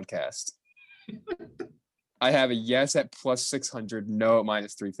on the broadcast? I have a yes at plus 600, no at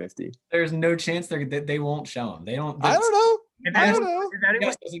minus 350. There's no chance they won't show him. They don't. I don't know. I don't know. If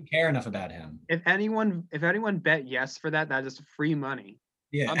anyone doesn't care enough about him. If anyone bet yes for that, that is free money.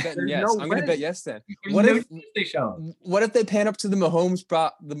 Yeah, I'm betting yes. I'm going to bet yes then. What if they show him? What if they pan up to the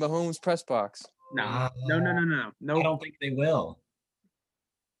Mahomes press box? No. I don't think they will.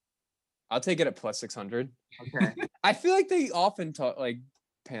 I'll take it at plus 600. Okay. I feel like they often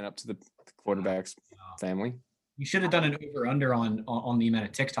pan up to the quarterback's family. You should have done an over under on the amount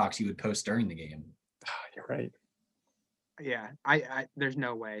of TikToks you would post during the game. You're right. Yeah, I there's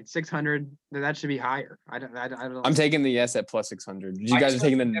no way 600. That should be higher. I don't. I'm taking the yes at plus 600. You guys are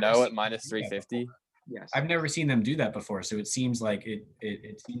taking the no at minus 350. Yes, I've never seen them do that before, so it seems like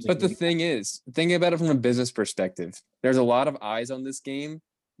it seems. But the thing is, thinking about it from a business perspective, there's a lot of eyes on this game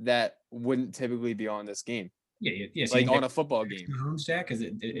that wouldn't typically be on this game. Yeah. So like on a football game. Mahomes, Jack,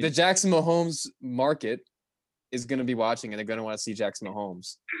 the Jackson Mahomes market is going to be watching, and they're going to want to see Jackson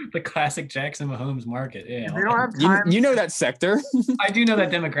Mahomes. The classic Jackson Mahomes market. Yeah, they don't have time. You know that sector. I do know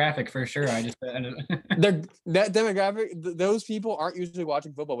that demographic for sure. That demographic. Those people aren't usually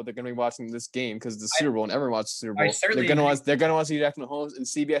watching football, but they're going to be watching this game because the Super Bowl, and everyone watches the Super Bowl. They're going to want to see Jackson Mahomes, and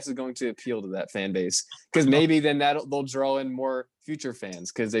CBS is going to appeal to that fan base because maybe then they'll draw in more future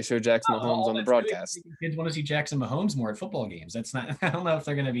fans because they show Jackson Mahomes on the broadcast. Kids want to see Jackson Mahomes more at football games. That's not. I don't know if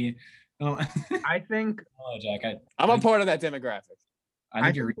they're going to be. I think. Oh, Jack, I'm a part of that demographic.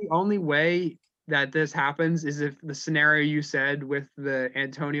 I think the only way that this happens is if the scenario you said with the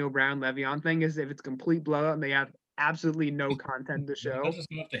Antonio Brown Le'Veon thing is if it's complete blowout and they have absolutely no content to show. I'll just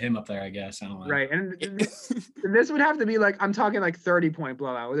go up to him up there, I guess. I don't know. Right, and this would have to be like I'm talking like 30-point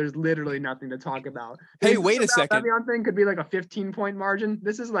blowout where there's literally nothing to talk about. Hey, wait a second. Le'Veon thing could be like a 15-point margin.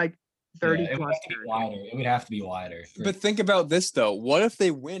 This is like 30 plus. It would have to be wider. But think about this though. What if they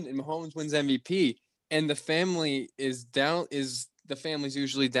win and Mahomes wins MVP and the family is down? The family's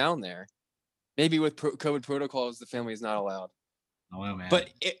usually down there? Maybe with COVID protocols, the family is not allowed. Oh man! But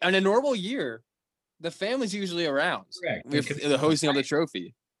in a normal year, the family's usually around. Correct. With the hosting of the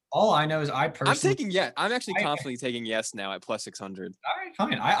trophy. All I know is I'm taking yes. I'm actually confidently taking yes now at plus 600. All right,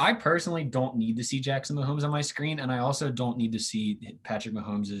 fine. I personally don't need to see Jackson Mahomes on my screen, and I also don't need to see Patrick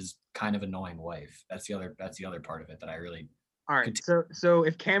Mahomes' kind of annoying wife. That's the other part of it that I really. All right. So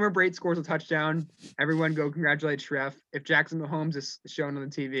if Cameron Brate scores a touchdown, everyone go congratulate Schreff. If Jackson Mahomes is shown on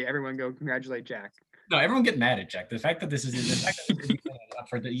the TV, everyone go congratulate Jack. No, everyone get mad at Jack. The fact that this is up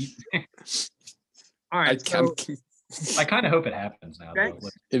for the. All right. I kind of hope it happens now.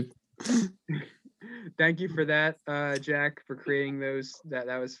 Thank you for that, Jack, for creating those. That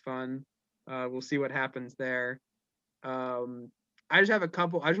was fun. We'll see what happens there. I just have a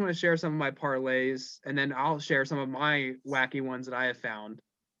couple. I just want to share some of my parlays, and then I'll share some of my wacky ones that I have found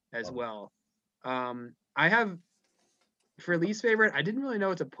as well. I have for least favorite. I didn't really know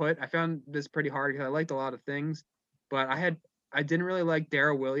what to put. I found this pretty hard because I liked a lot of things, but I didn't really like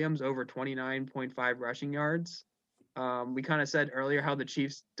Darrell Williams over 29.5 rushing yards. We kind of said earlier how the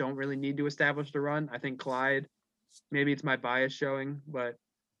Chiefs don't really need to establish the run. I think Clyde, maybe it's my bias showing, but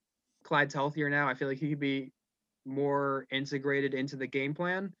Clyde's healthier now. I feel like he could be more integrated into the game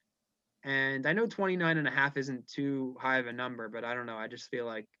plan. And I know 29.5 isn't too high of a number, but I don't know. I just feel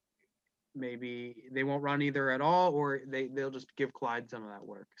like maybe they won't run either at all, or they'll just give Clyde some of that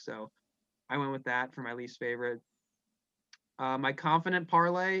work. So I went with that for my least favorite. My confident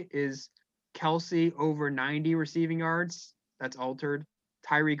parlay is Kelsey over 90 receiving yards. That's altered.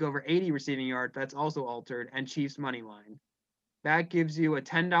 Tyreek over 80 receiving yards. That's also altered. And Chiefs money line. That gives you a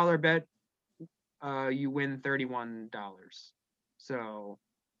 $10 bet. You win $31. So,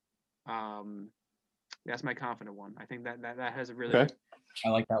 that's my confident one. I think that has a really Okay. good. I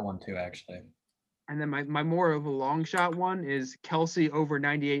like that one too, actually. And then my more of a long shot one is Kelsey over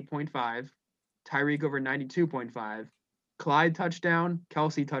 98.5, Tyreek over 92.5, Clyde touchdown,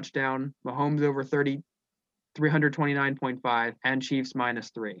 Kelsey touchdown, Mahomes over 329.5, and Chiefs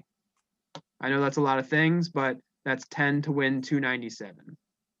 -3. I know that's a lot of things, but that's 10 to win 297.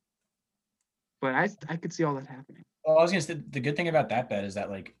 But I could see all that happening. Well, I was gonna say the good thing about that bet is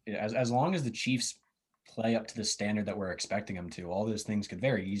that like as long as the Chiefs play up to the standard that we're expecting them to, all those things could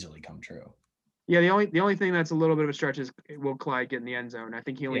very easily come true. Yeah, the only thing that's a little bit of a stretch is will Clyde get in the end zone? I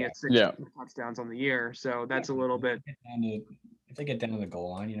think he only had 6 Yeah. touchdowns on the year, so that's a little bit. If they get down to the goal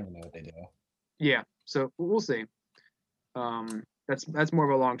line, you never know what they do. Yeah, so we'll see. That's more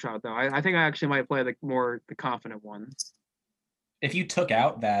of a long shot though. I think I actually might play the confident one. If you took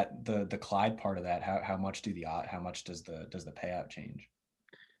out that the Clyde part of that, how much does the payout change?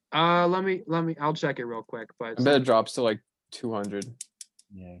 Let me I'll check it real quick. But I bet it drops to like 200.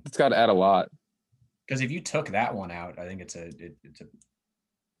 Yeah, It's got to add a lot. because if you took that one out, I think it's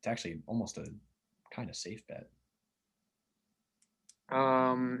actually almost a kind of safe bet.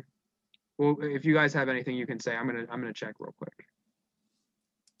 Well, if you guys have anything you can say, I'm gonna check real quick.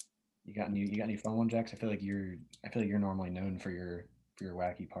 You got any fun one, Jax? I feel like you're normally known for your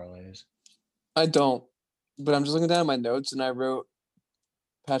wacky parlays. I don't, but I'm just looking down at my notes and I wrote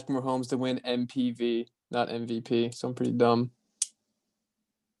Patrick Mahomes to win MPV, not MVP. So I'm pretty dumb.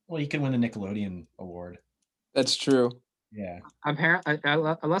 Well, you could win the Nickelodeon award. That's true. Yeah. Apparently,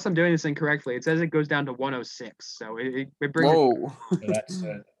 unless I'm doing this incorrectly, it says it goes down to 106. So it brings. Whoa.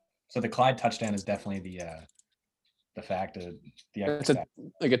 So the Clyde touchdown is definitely the fact of the. That's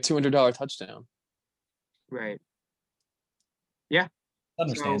like a $200 touchdown. Right. Yeah.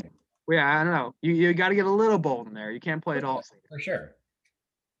 Understanding. So, yeah, I don't know. You got to get a little bold in there. You can't play it all. For sure.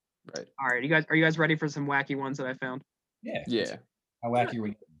 Right. All right, are you guys ready for some wacky ones that I found? Yeah. Yeah. How wacky are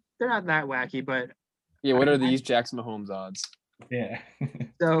we? They're not that wacky, but Yeah. What are these Jackson Mahomes odds? Yeah.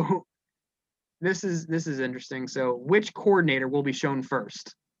 so this is interesting. So which coordinator will be shown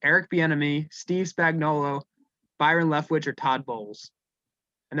first? Eric Bieniemy, Steve Spagnuolo, Byron Leftwich, or Todd Bowles?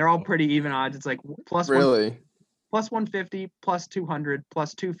 And they're all pretty even odds. It's like Really? plus 150, plus 200,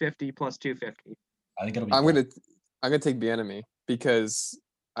 plus 250, plus 250. I think it'll be. I'm gonna take Bieniemy because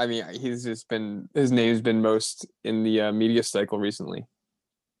I mean his name's been most in the media cycle recently.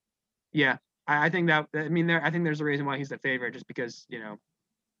 Yeah, I think that. I mean, I think there's a reason why he's the favorite, just because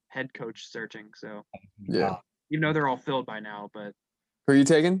head coach searching. So yeah, even though they're all filled by now, but who are you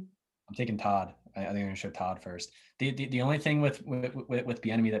taking? I'm taking Todd. I think I'm gonna show Todd first. The only thing with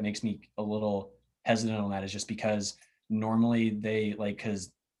Bieniemy that makes me a little hesitant on that is just because normally they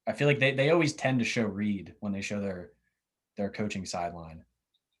because I feel like they always tend to show Reed when they show their coaching sideline.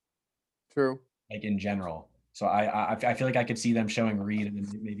 True. Like in general. So I feel like I could see them showing Reed and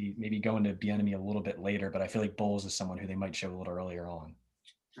then maybe going to Bieniemy a little bit later, but I feel like Bowles is someone who they might show a little earlier on.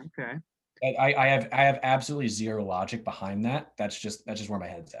 Okay. I have absolutely zero logic behind that. That's just where my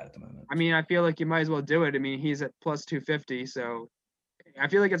head's at the moment. I mean, I feel like you might as well do it. I mean, he's at plus 250, so I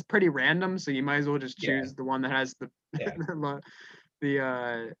feel like it's pretty random. So you might as well just choose the one that has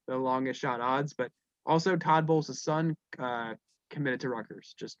the longest shot odds. But also, Todd Bowles' son committed to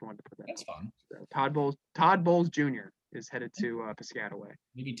Rutgers. Just wanted to put that. That's fun. So Todd Bowles Jr. is headed to Piscataway.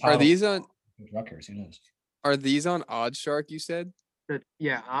 Maybe Todd are these on Rutgers? Who knows? Are these on OddsShark? You said.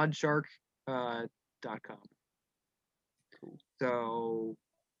 Yeah, oddshark.com. Cool. So,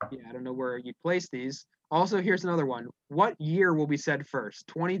 yeah, I don't know where you place these. Also, here's another one. What year will be said first,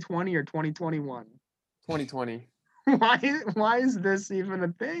 2020 or 2021? 2020. Why is this even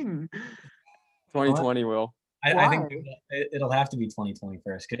a thing? 2020 will. I think it'll have to be 2020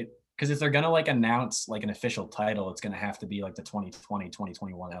 first. Because if they're going to announce an official title, it's going to have to be the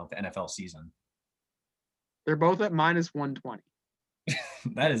 2020-2021 NFL season. They're both at -120.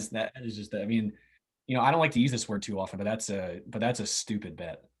 that is just, I mean, I don't like to use this word too often, but that's a stupid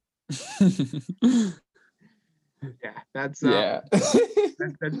bet. Yeah, that's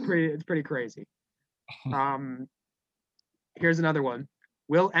pretty crazy. Here's another one.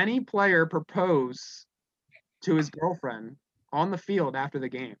 Will any player propose to his girlfriend on the field after the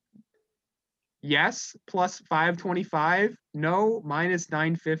game? Yes, plus 525. No, minus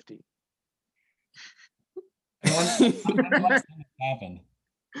 950. Happened.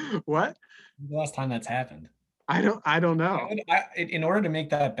 What? The last time that's happened? I don't know. In order to make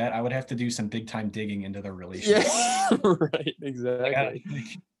that bet, I would have to do some big time digging into their relationship. Yeah, right. Exactly.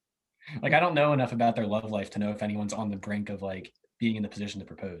 I don't know enough about their love life to know if anyone's on the brink of being in the position to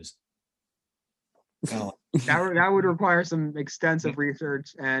propose. That would require some extensive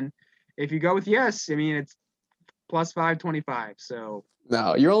research. And if you go with yes, I mean it's plus 525. So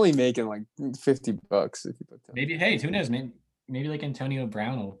No, you're only making like $50 if you put that. Maybe, hey, who knows? Maybe like Antonio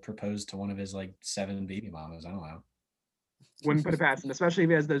Brown will propose to one of his like 7 baby mamas. I don't know. wouldn't put it past him, especially if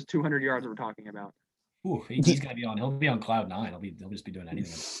he has those 200 yards we're talking about. Ooh, he's gonna be on. He'll be on cloud 9. He'll just be doing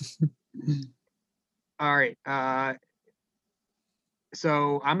anything. All right.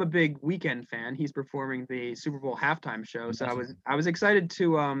 So I'm a big Weekend fan. He's performing the Super Bowl halftime show, so I was excited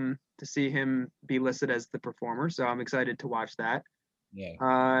to see him be listed as the performer. So I'm excited to watch that.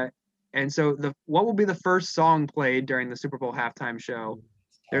 Yeah. And so what will be the first song played during the Super Bowl halftime show?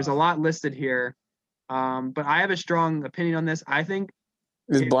 There's a lot listed here, but I have a strong opinion on this. I think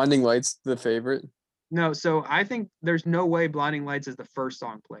Is Blinding Lights the favorite? no. So I think there's no way Blinding Lights is the first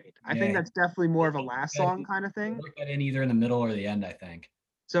song played. I think that's definitely more of a last song kind of thing. Work that in either in the middle or the end, I think.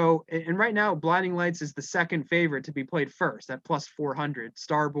 So, and right now, Blinding Lights is the second favorite to be played first at plus 400.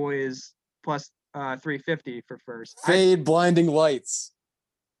 Starboy is plus 350 for first. Fade Blinding Lights.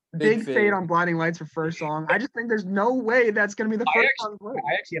 Big fade on Blinding Lights for first song. I just think there's no way that's going to be the first song played.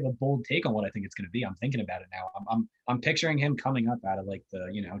 I actually have a bold take on what I think it's going to be. I'm thinking about it now. I'm picturing him coming up out of like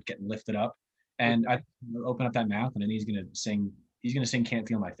the getting lifted up, and I open up that mouth, and then he's going to sing. He's going to sing "Can't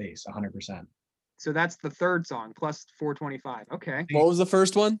Feel My Face" 100%. So that's the third song plus 425. Okay. What was the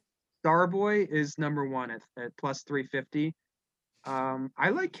first one? Starboy is number one at plus 350. I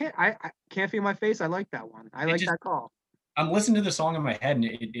like Can't Feel My Face. I like that one. I like that call. I'm listening to the song in my head, and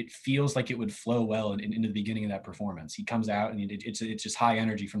it feels like it would flow well into the beginning of that performance. He comes out, and it's just high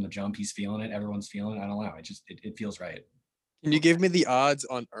energy from the jump. He's feeling it. Everyone's feeling it. I don't know. It feels right. Can you give me the odds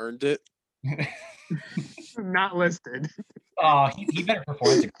on Earned It? Not listed. Oh, he better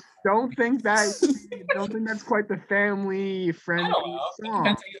perform. Don't think that's quite the family friendly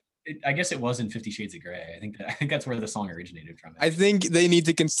song. I guess it was in 50 Shades of Grey. I think that's where the song originated from. I think they need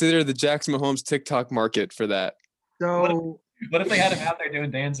to consider the Jackson Mahomes TikTok market for that. So what if they had him out there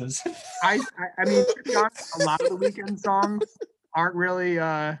doing dances? I mean, to be honest, a lot of the Weekend songs aren't really.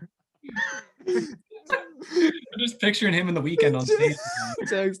 I'm just picturing him in the Weekend on stage.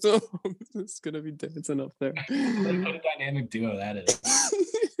 Jackson Mahomes is gonna be dancing up there. What a dynamic duo that is.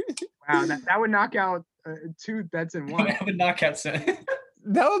 Wow, that would knock out 2 bets in one. That would knock out.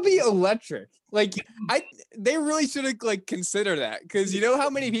 That would be electric. Like they really should have like consider that, because you know how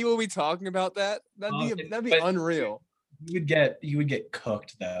many people will be talking about that. That'd be unreal. You would get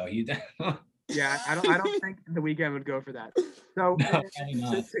cooked though. Yeah, I don't think the Weekend would go for that. So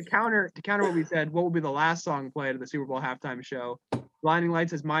to counter what we said, what will be the last song played at the Super Bowl halftime show? Blinding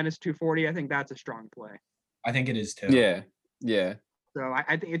Lights is minus 240. I think that's a strong play. I think it is too. Yeah. So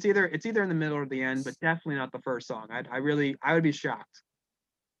I think it's either in the middle or the end, but definitely not the first song. I would be shocked.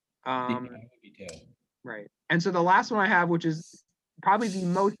 Right. And so the last one I have, which is probably the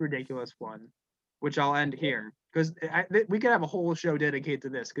most ridiculous one, which I'll end here, because we could have a whole show dedicated to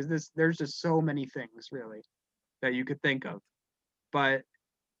this, because there's just so many things really that you could think of. But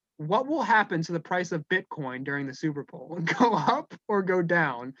what will happen to the price of Bitcoin during the Super Bowl? Go up or go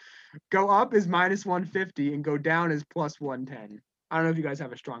down? Go up is minus 150 and go down is plus 110. I don't know if you guys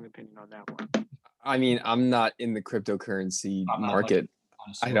have a strong opinion on that one. I mean, I'm not in the cryptocurrency market.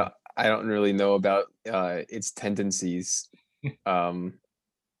 I don't really know about its tendencies.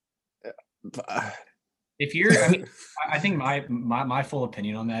 If you're, I mean, I think my full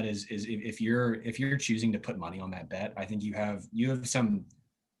opinion on that is if you're choosing to put money on that bet, I think you have some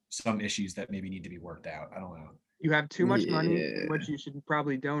issues that maybe need to be worked out. I don't know. You have too much money, which you should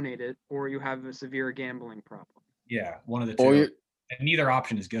probably donate it, or you have a severe gambling problem. Yeah, one of the two. And neither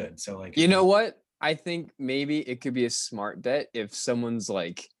option is good. So like, you know what? I think maybe it could be a smart bet if someone's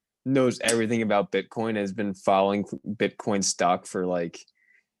like knows everything about Bitcoin, has been following Bitcoin stock for like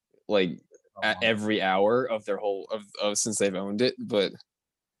at every hour of their whole of since they've owned it. But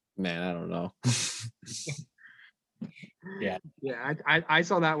man, I don't know. Yeah. I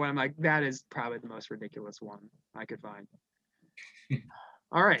saw that one. I'm like, that is probably the most ridiculous one I could find.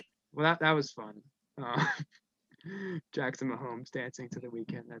 All right. Well, that was fun. Jackson Mahomes dancing to the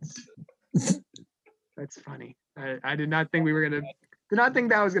Weekend. That's funny. I did not think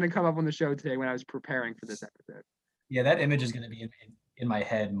that was gonna come up on the show today when I was preparing for this episode. Yeah, that image is gonna be in my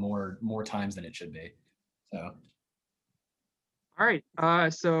head more times than it should be. So. All right.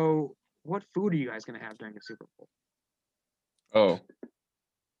 So what food are you guys gonna have during the Super Bowl? Oh.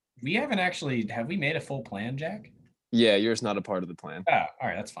 We haven't actually. Have we made a full plan, Jack? Yeah, yours not a part of the plan. Oh, all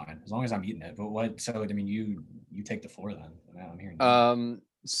right, that's fine. As long as I'm eating it. But what? So I mean, you take the floor then. I'm hearing.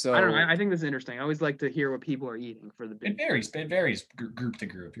 So I don't know. I think this is interesting. I always like to hear what people are eating for the big. It varies group to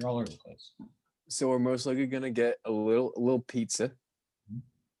group. You're all over the place. So we're most likely gonna get a little pizza.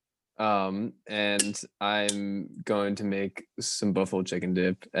 And I'm going to make some buffalo chicken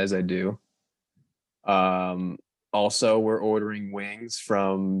dip as I do. Um, Also we're ordering wings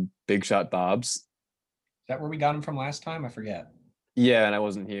from Big Shot Bob's. Is that where we got them from last time? I forget. Yeah, and I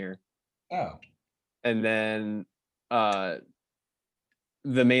wasn't here. Oh, And then the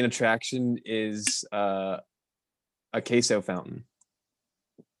main attraction is a queso fountain.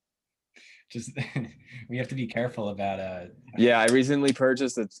 just we have to be careful about Yeah, I recently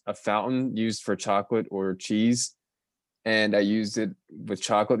purchased a fountain used for chocolate or cheese, and I used it with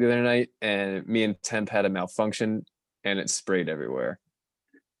chocolate the other night, and me and Temp had a malfunction, and it sprayed everywhere.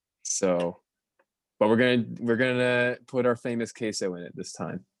 So, but we're gonna put our famous queso in it this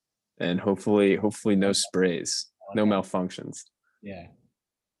time, and hopefully no sprays, no malfunctions. yeah.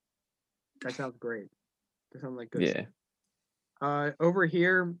 That sounds great. That sounds like good Yeah. stuff. Over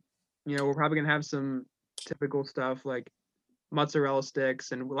here, we're probably gonna have some typical stuff like mozzarella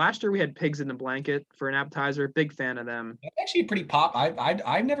sticks. And last year we had pigs in the blanket for an appetizer. Big fan of them. That's actually pretty pop.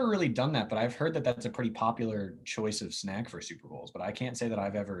 I've never really done that, but I've heard that that's a pretty popular choice of snack for Super Bowls. But I can't say that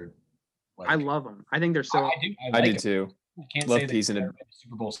I've ever I love them. I think they're so. I do. I like do them. too. I can't Love say that peas they're in a a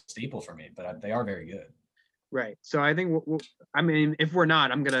Super Bowl staple for me, but they are very good. Right. So I think I mean, if we're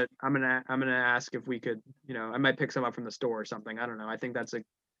not, I'm gonna ask if we could. I might pick some up from the store or something. I don't know. I think that's You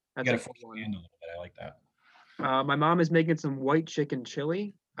a got to good force one. your hand a little bit. I like that. My mom is making some white chicken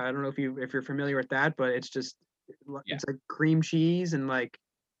chili. I don't know if you're familiar with that, but it's just Yeah. it's like cream cheese and like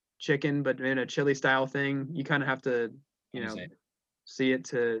chicken, but in a chili style thing. You kind of have to, see it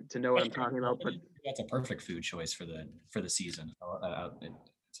to know what I'm talking about. But That's a perfect food choice for the season.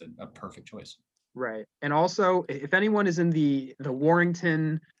 It's a perfect choice. right, and also if anyone is in the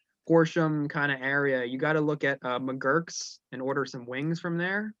Warrington, Horsham kind of area, you got to look at McGurk's and order some wings from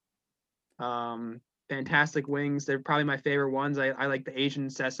there. Fantastic wings. They're probably my favorite ones. I like the Asian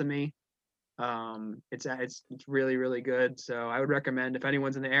sesame. It's really really good. So I would recommend if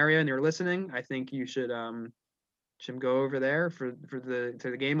anyone's in the area and you're listening, I think you should go over there for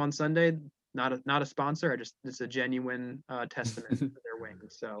the game on Sunday. Not a sponsor. It's a genuine testament to their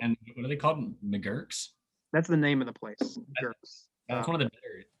wings. So And what are they called? McGurk's. that's the name of the place. McGurk's. That's one of the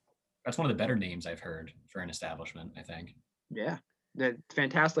better. That's one of the better names I've heard for an establishment. I think. Yeah, the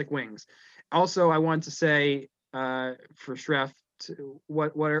fantastic wings. Also, I want to say for Shref,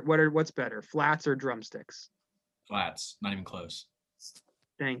 what's better, flats or drumsticks? Flats, not even close.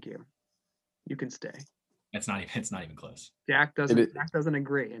 Thank you. You can stay. It's not even close. Jack doesn't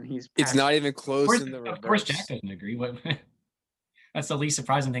agree, and he's. It's not even close in the reverse. Of course, Jack doesn't agree. What? That's the least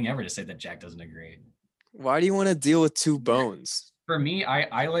surprising thing ever to say that Jack doesn't agree. Why do you want to deal with two bones? For me,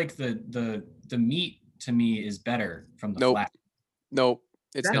 I like the meat. To me, is better from the flat. Nope,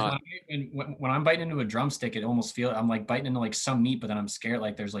 it's not. When I'm biting into a drumstick, it almost I'm like biting into like some meat, but then I'm scared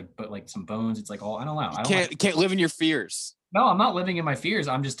like there's like some bones. It's like I don't know. You can't live in your fears. No, I'm not living in my fears.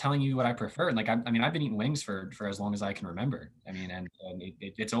 I'm just telling you what I prefer. And like I mean, I've been eating wings for as long as I can remember. I mean, and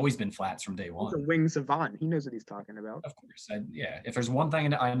it's always been flats from day one. He's a wing savant. He knows what he's talking about. Of course, yeah. If there's one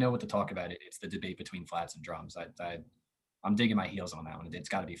thing I know what to talk about, it's the debate between flats and drums. I'm digging my heels on that one. It's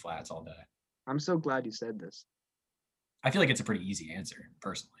got to be flats all day. I'm so glad you said this. I feel like it's a pretty easy answer,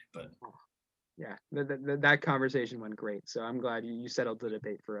 personally, but yeah, that conversation went great. So I'm glad you settled the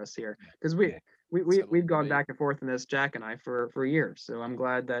debate for us here because we've gone back and forth in this, Jack and I, for years. So I'm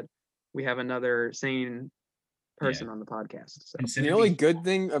glad that we have another sane person on the podcast. So the only good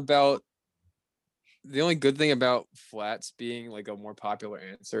thing about flats being like a more popular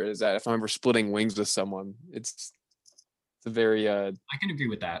answer is that if I'm ever splitting wings with someone, it's a very I can agree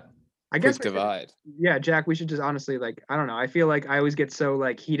with that. I guess divide. Yeah, Jack, we should just honestly, like, I don't know. I feel like I always get so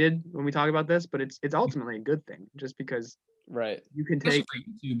like heated when we talk about this, but it's ultimately a good thing just because right. You can take for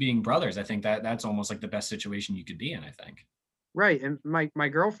you two being brothers. I think that's almost like the best situation you could be in, I think. Right. And my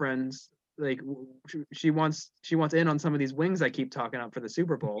girlfriend's like she wants in on some of these wings I keep talking up for the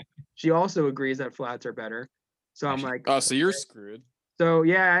Super Bowl. She also agrees that flats are better. So I'm like, oh, so you're screwed. So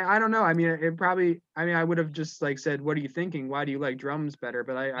yeah, I don't know. I mean, I would have just like said, "What are you thinking? Why do you like drums better?"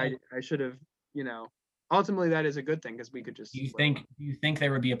 But I should have, ultimately that is a good thing because we could just. Do you think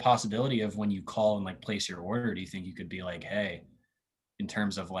there would be a possibility of when you call and like place your order? Do you think you could be like, hey, in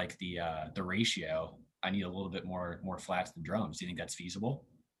terms of like the ratio, I need a little bit more flats than drums. Do you think that's feasible?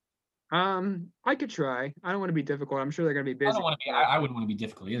 I could try. I don't want to be difficult. I'm sure they're gonna be busy. I wouldn't want to be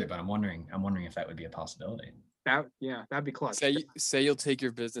difficult either, but I'm wondering if that would be a possibility. That'd be clutch. Say you'll take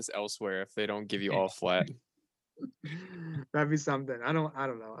your business elsewhere if they don't give you all flat. That'd be something. I don't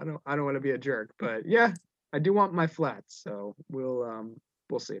know. I don't want to be a jerk, but yeah, I do want my flats. So we'll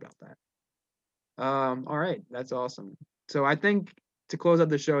see about that. All right, that's awesome. So I think to close out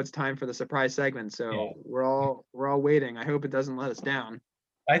the show, it's time for the surprise segment. So Yeah. we're all waiting. I hope it doesn't let us down.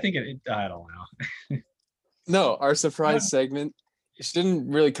 I think I don't know. No, our surprise segment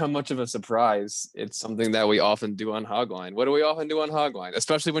shouldn't really come much of a surprise. It's something that we often do on Hogline. What do we often do on Hogline,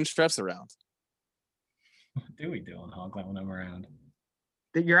 especially when Stref's around? What do we do on Hogline when I'm around?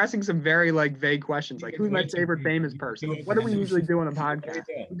 That you're asking some very like vague questions, like who's my favorite famous person? What do we usually do on a podcast?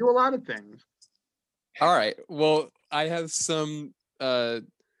 We do a lot of things. All right. Well, I have some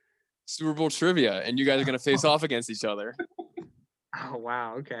Super Bowl trivia, and you guys are gonna face off against each other. Oh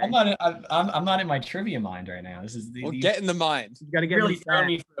wow, okay. I'm not in my trivia mind right now. This is Well, get in the mind. You gotta get really in throwing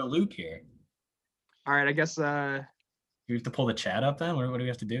me for a loop here. All right, I guess We have to pull the chat up then. What do we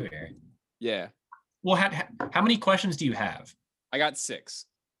have to do here? Yeah. Well, how many questions do you have? I got 6.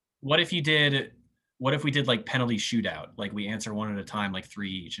 What if we did like penalty shootout? Like we answer one at a time, like 3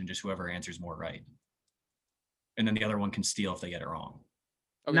 each, and just whoever answers more right. And then the other one can steal if they get it wrong.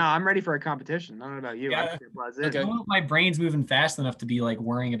 Okay. No, I'm ready for a competition. I don't know about you. Yeah. I think Okay. I don't know if my brain's moving fast enough to be like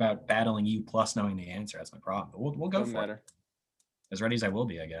worrying about battling you plus knowing the answer. That's my problem. But we'll go Doesn't for matter. it. As ready as I will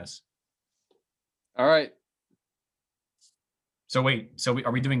be, I guess. All right. So wait,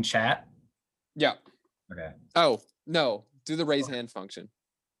 are we doing chat? Yeah. Okay. Oh, no. Do the raise hand function.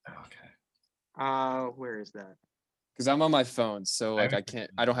 Okay. Where is that? Because I'm on my phone, so like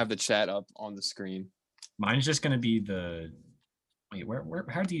I don't have the chat up on the screen. Mine's just gonna be the wait, where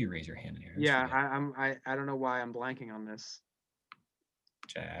how do you raise your hand in here? Yeah, I don't know why I'm blanking on this.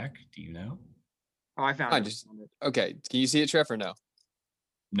 Jack, do you know? Oh, I found it. Okay. Can you see it, Trev, or no?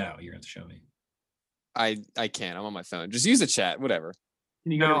 No, you're gonna have to show me. I can't. I'm on my phone. Just use the chat, whatever.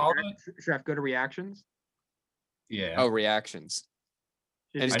 Can you go to Chef, go to reactions? Yeah. Oh, reactions.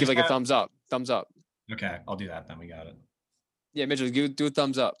 And just I give just like a thumbs up. Thumbs up. Okay, I'll do that then. We got it. Yeah, Mitchell, do a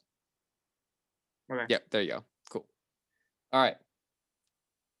thumbs up. Okay. Yep, there you go. Cool. All right.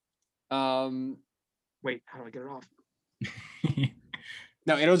 Wait, how do I get it off?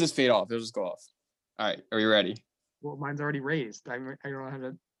 No, it'll just fade off. It'll just go off. All right, are you ready? Well, mine's already raised. I don't know how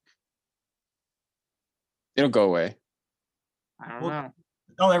to. It'll go away. I don't know.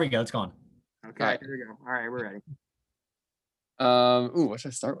 Oh, there we go. It's gone. Okay, right. here we go. All right, we're ready. What should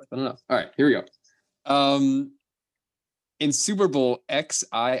I start with? I don't know. All right, here we go. In Super Bowl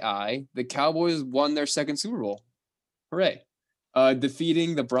XII, the Cowboys won their second Super Bowl. Hooray.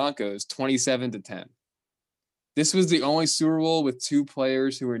 Defeating the Broncos 27-10. This was the only Super Bowl with 2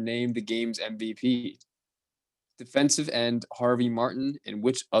 players who were named the game's MVP. Defensive end Harvey Martin and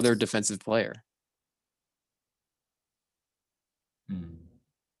which other defensive player?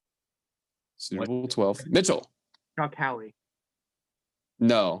 Super Bowl 12. Mitchell. Chuck Howley.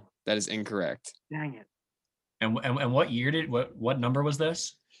 No, that is incorrect. Dang it. And what year what number was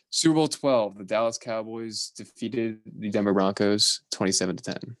this? Super Bowl 12. The Dallas Cowboys defeated the Denver Broncos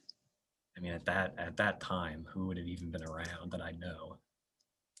 27-10. I mean, at that time, who would have even been around that I know?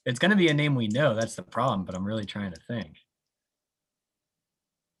 It's going to be a name we know. That's the problem. But I'm really trying to think.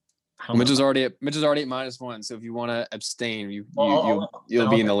 Mitchell's already at -1. So if you want to abstain, you'll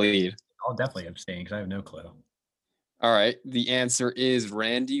be in the lead. I'll definitely abstain because I have no clue. All right. The answer is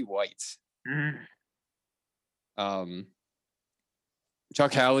Randy White.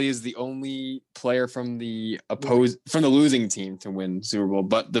 Chuck Howley is the only player from the losing team to win Super Bowl,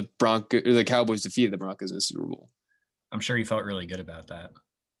 but the Cowboys defeated the Broncos in the Super Bowl. I'm sure he felt really good about that.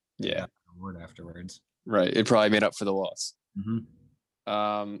 Yeah. Word afterwards. Right. It probably made up for the loss.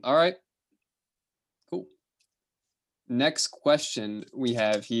 Mm-hmm. All right. Cool. Next question we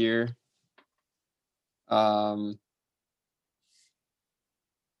have here.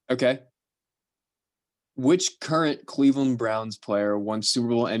 Okay. Which current Cleveland Browns player won Super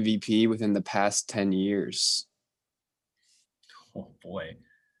Bowl MVP within the past 10 years? Oh, boy.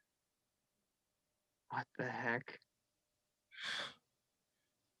 What the heck?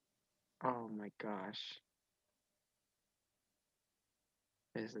 Oh, my gosh.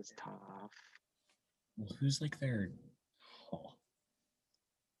 This is tough. Well, who's like their... Oh.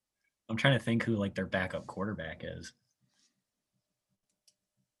 I'm trying to think who like their backup quarterback is.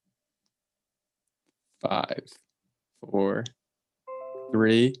 5, 4,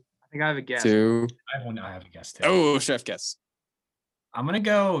 3. I think I have a guess. 2. I have a guess too. Oh, chef guess. I'm gonna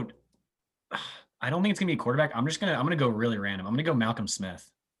go. I don't think it's gonna be a quarterback. I'm gonna go really random. I'm gonna go Malcolm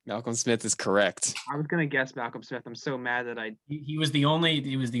Smith. Malcolm Smith is correct. I was gonna guess Malcolm Smith. I'm so mad that He was the only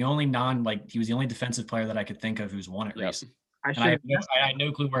defensive player that I could think of who's won it recently. I had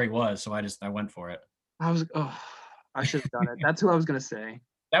no clue where he was, so I went for it. I should have done it. That's who I was gonna say.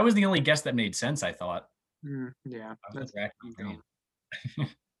 That was the only guess that made sense, I thought. Yeah. That's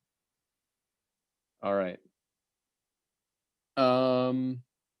All right.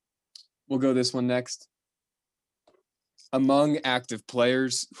 We'll go this one next. Among active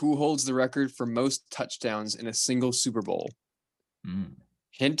players, who holds the record for most touchdowns in a single Super Bowl?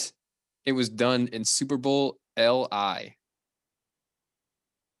 Hint, it was done in Super Bowl LI.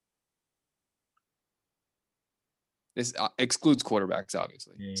 This excludes quarterbacks,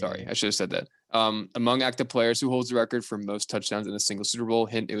 obviously. Sorry, I should have said that. Among active players, who holds the record for most touchdowns in a single Super Bowl?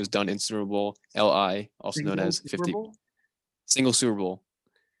 Hint, it was done in Super Bowl LI, also known as 50. Single Super Bowl.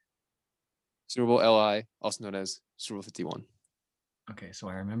 Super Bowl LI, also known as Super Bowl 51. Okay, so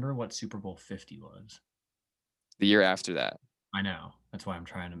I remember what Super Bowl 50 was. The year after that. I know. That's why I'm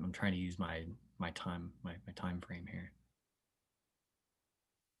trying to use my time frame here.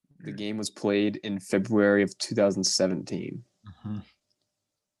 The game was played in February of 2017.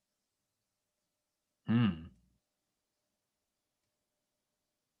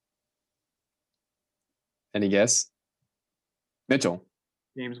 Any guess? Mitchell.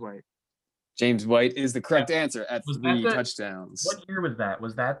 James White. James White is the correct answer at Was 3 that touchdowns. What year was that?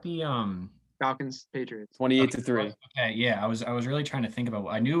 Was that the Falcons Patriots? 28-3. Okay, yeah. I was really trying to think about.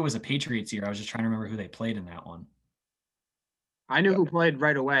 I knew it was a Patriots year. I was just trying to remember who they played in that one. I knew who played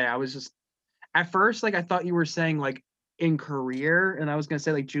right away. I was just at first like I thought you were saying like in career, and I was gonna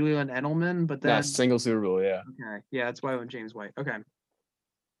say like Julian Edelman, but then single Super Bowl, yeah. Okay, yeah, that's why I went James White. Okay,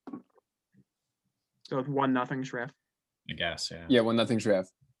 so it's 1-0 Shrift. I guess, yeah. Yeah, 1-0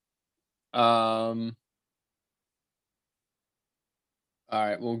 Shrift. All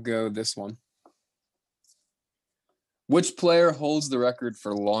right, we'll go this one. Which player holds the record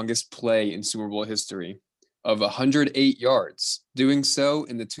for longest play in Super Bowl history of 108 yards, doing so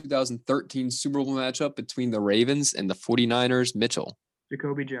in the 2013 Super Bowl matchup between the Ravens and the 49ers? Mitchell.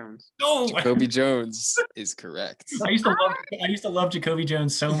 Jacoby Jones. No, Jacoby Jones is correct. I used to love Jacoby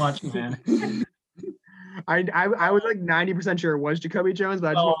Jones so much, man. I was like 90% sure it was Jacoby Jones, but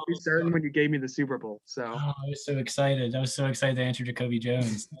I just want to be certain when you gave me the Super Bowl. So I was so excited. I was so excited to answer Jacoby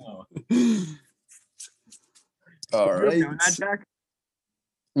Jones. All Would right. you have known that, Jack?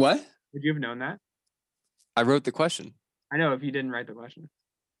 What? Would you have known that? I wrote the question. I know if you didn't write the question.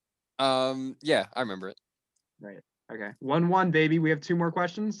 Yeah, I remember it. Right. Okay. 1-1, baby. We have 2 more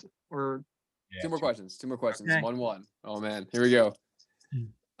questions, or two more questions. 1-1. Oh man, here we go.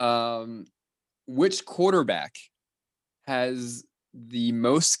 Which quarterback has the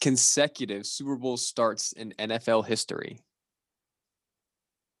most consecutive Super Bowl starts in NFL history?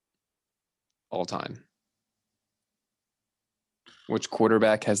 All time. Which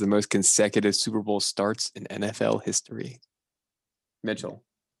quarterback has the most consecutive Super Bowl starts in NFL history? Mitchell.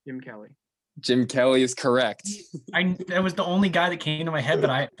 Jim Kelly. Jim Kelly is correct. That was the only guy that came to my head, but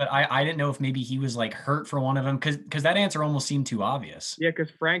I didn't know if maybe he was like hurt for one of them because that answer almost seemed too obvious. Yeah,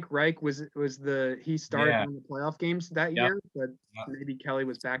 because Frank Reich he started in the playoff games that year, but maybe Kelly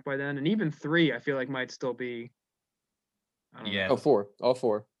was back by then, and even 3 I feel like might still be. I don't know. 4. All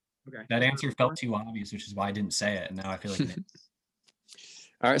 4. Okay. That answer felt too obvious, which is why I didn't say it, and now I feel like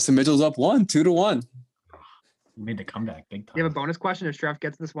All right, so Mitchell's up 2-1. You made the comeback big time. You have a bonus question if Streff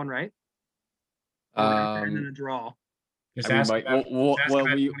gets this one right. And then a draw. You can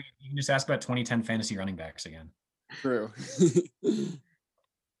just ask about 2010 fantasy running backs again. True.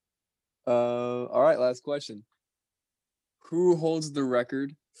 All right, last question. Who holds the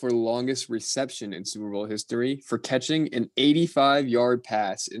record for longest reception in Super Bowl history for catching an 85-yard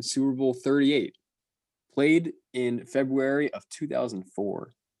pass in Super Bowl 38, played in February of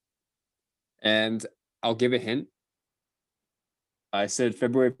 2004? And I'll give a hint. I said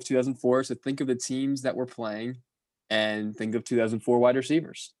February of 2004, so think of the teams that were playing and think of 2004 wide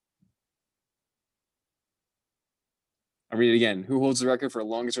receivers. I'll read it again. Who holds the record for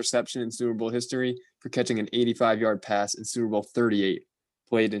longest reception in Super Bowl history for catching an 85-yard pass in Super Bowl 38,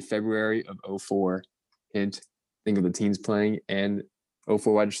 played in February of 2004? Hint, think of the teams playing and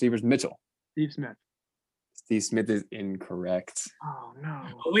 2004 wide receivers. Mitchell. Steve Smith. Steve Smith is incorrect. Oh, no.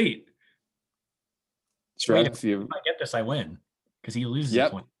 Oh, wait. Wait, if I get this, I win. Because he loses a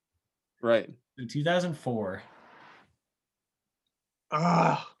point. Right. In 2004.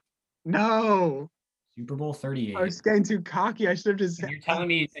 No. Super Bowl 38. I was getting too cocky. I should have just. You're telling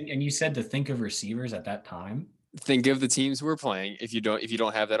me, and you said to think of receivers at that time. Think of the teams who are playing if you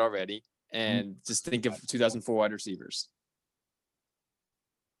don't have that already, and just think of 2004 wide receivers.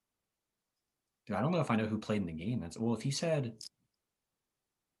 Dude, I don't know if I know who played in the game. If he said.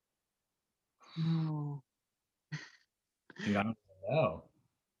 No. Dude, I don't know.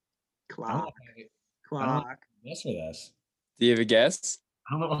 Clock. I don't know if I mess with us. Do you have a guess?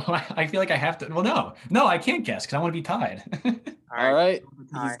 I don't know. I feel like I have to. Well, no, I can't guess because I want to be tied. All right.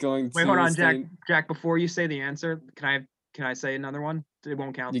 tie. He's going to Wait, hold on, Jack. stay- Jack, before you say the answer, can I say another one? It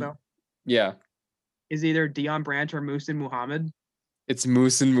won't count You- though. Yeah. Is either Dion Branch or Musin Muhammad. It's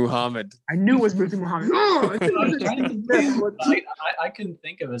Musin Muhammad. I knew it was Musin Muhammad. Oh, I was trying to think. I couldn't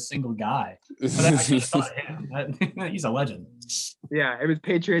think of a single guy. But I should have thought him. He's a legend. Yeah, it was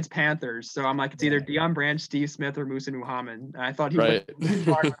Patriots Panthers. So I'm like, it's either Yeah. Dion Branch, Steve Smith, or Musin Muhammad. And I thought he Right.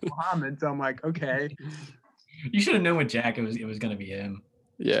 was Muhammad. So I'm like, okay. You should have known with Jack it was going to be him.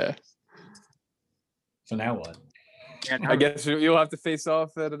 Yeah. So now what? Yeah, I guess you'll have to face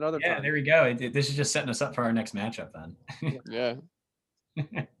off at another Yeah, time. there we go. This is just setting us up for our next matchup then. Yeah.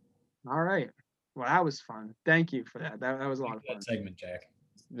 All right. Well, that was fun. Thank you for that. That was a lot of fun. That segment, Jack.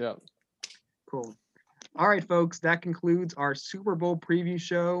 Yeah. Cool. All right, folks. That concludes our Super Bowl preview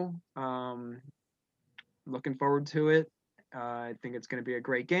show. Looking forward to it. I think it's going to be a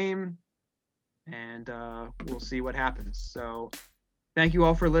great game, and we'll see what happens. So, thank you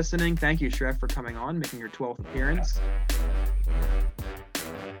all for listening. Thank you, Shref, for coming on, making your 12th appearance.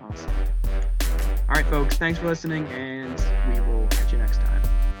 Awesome. All right, folks. Thanks for listening, and we will catch you next time.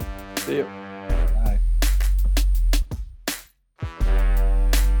 See you.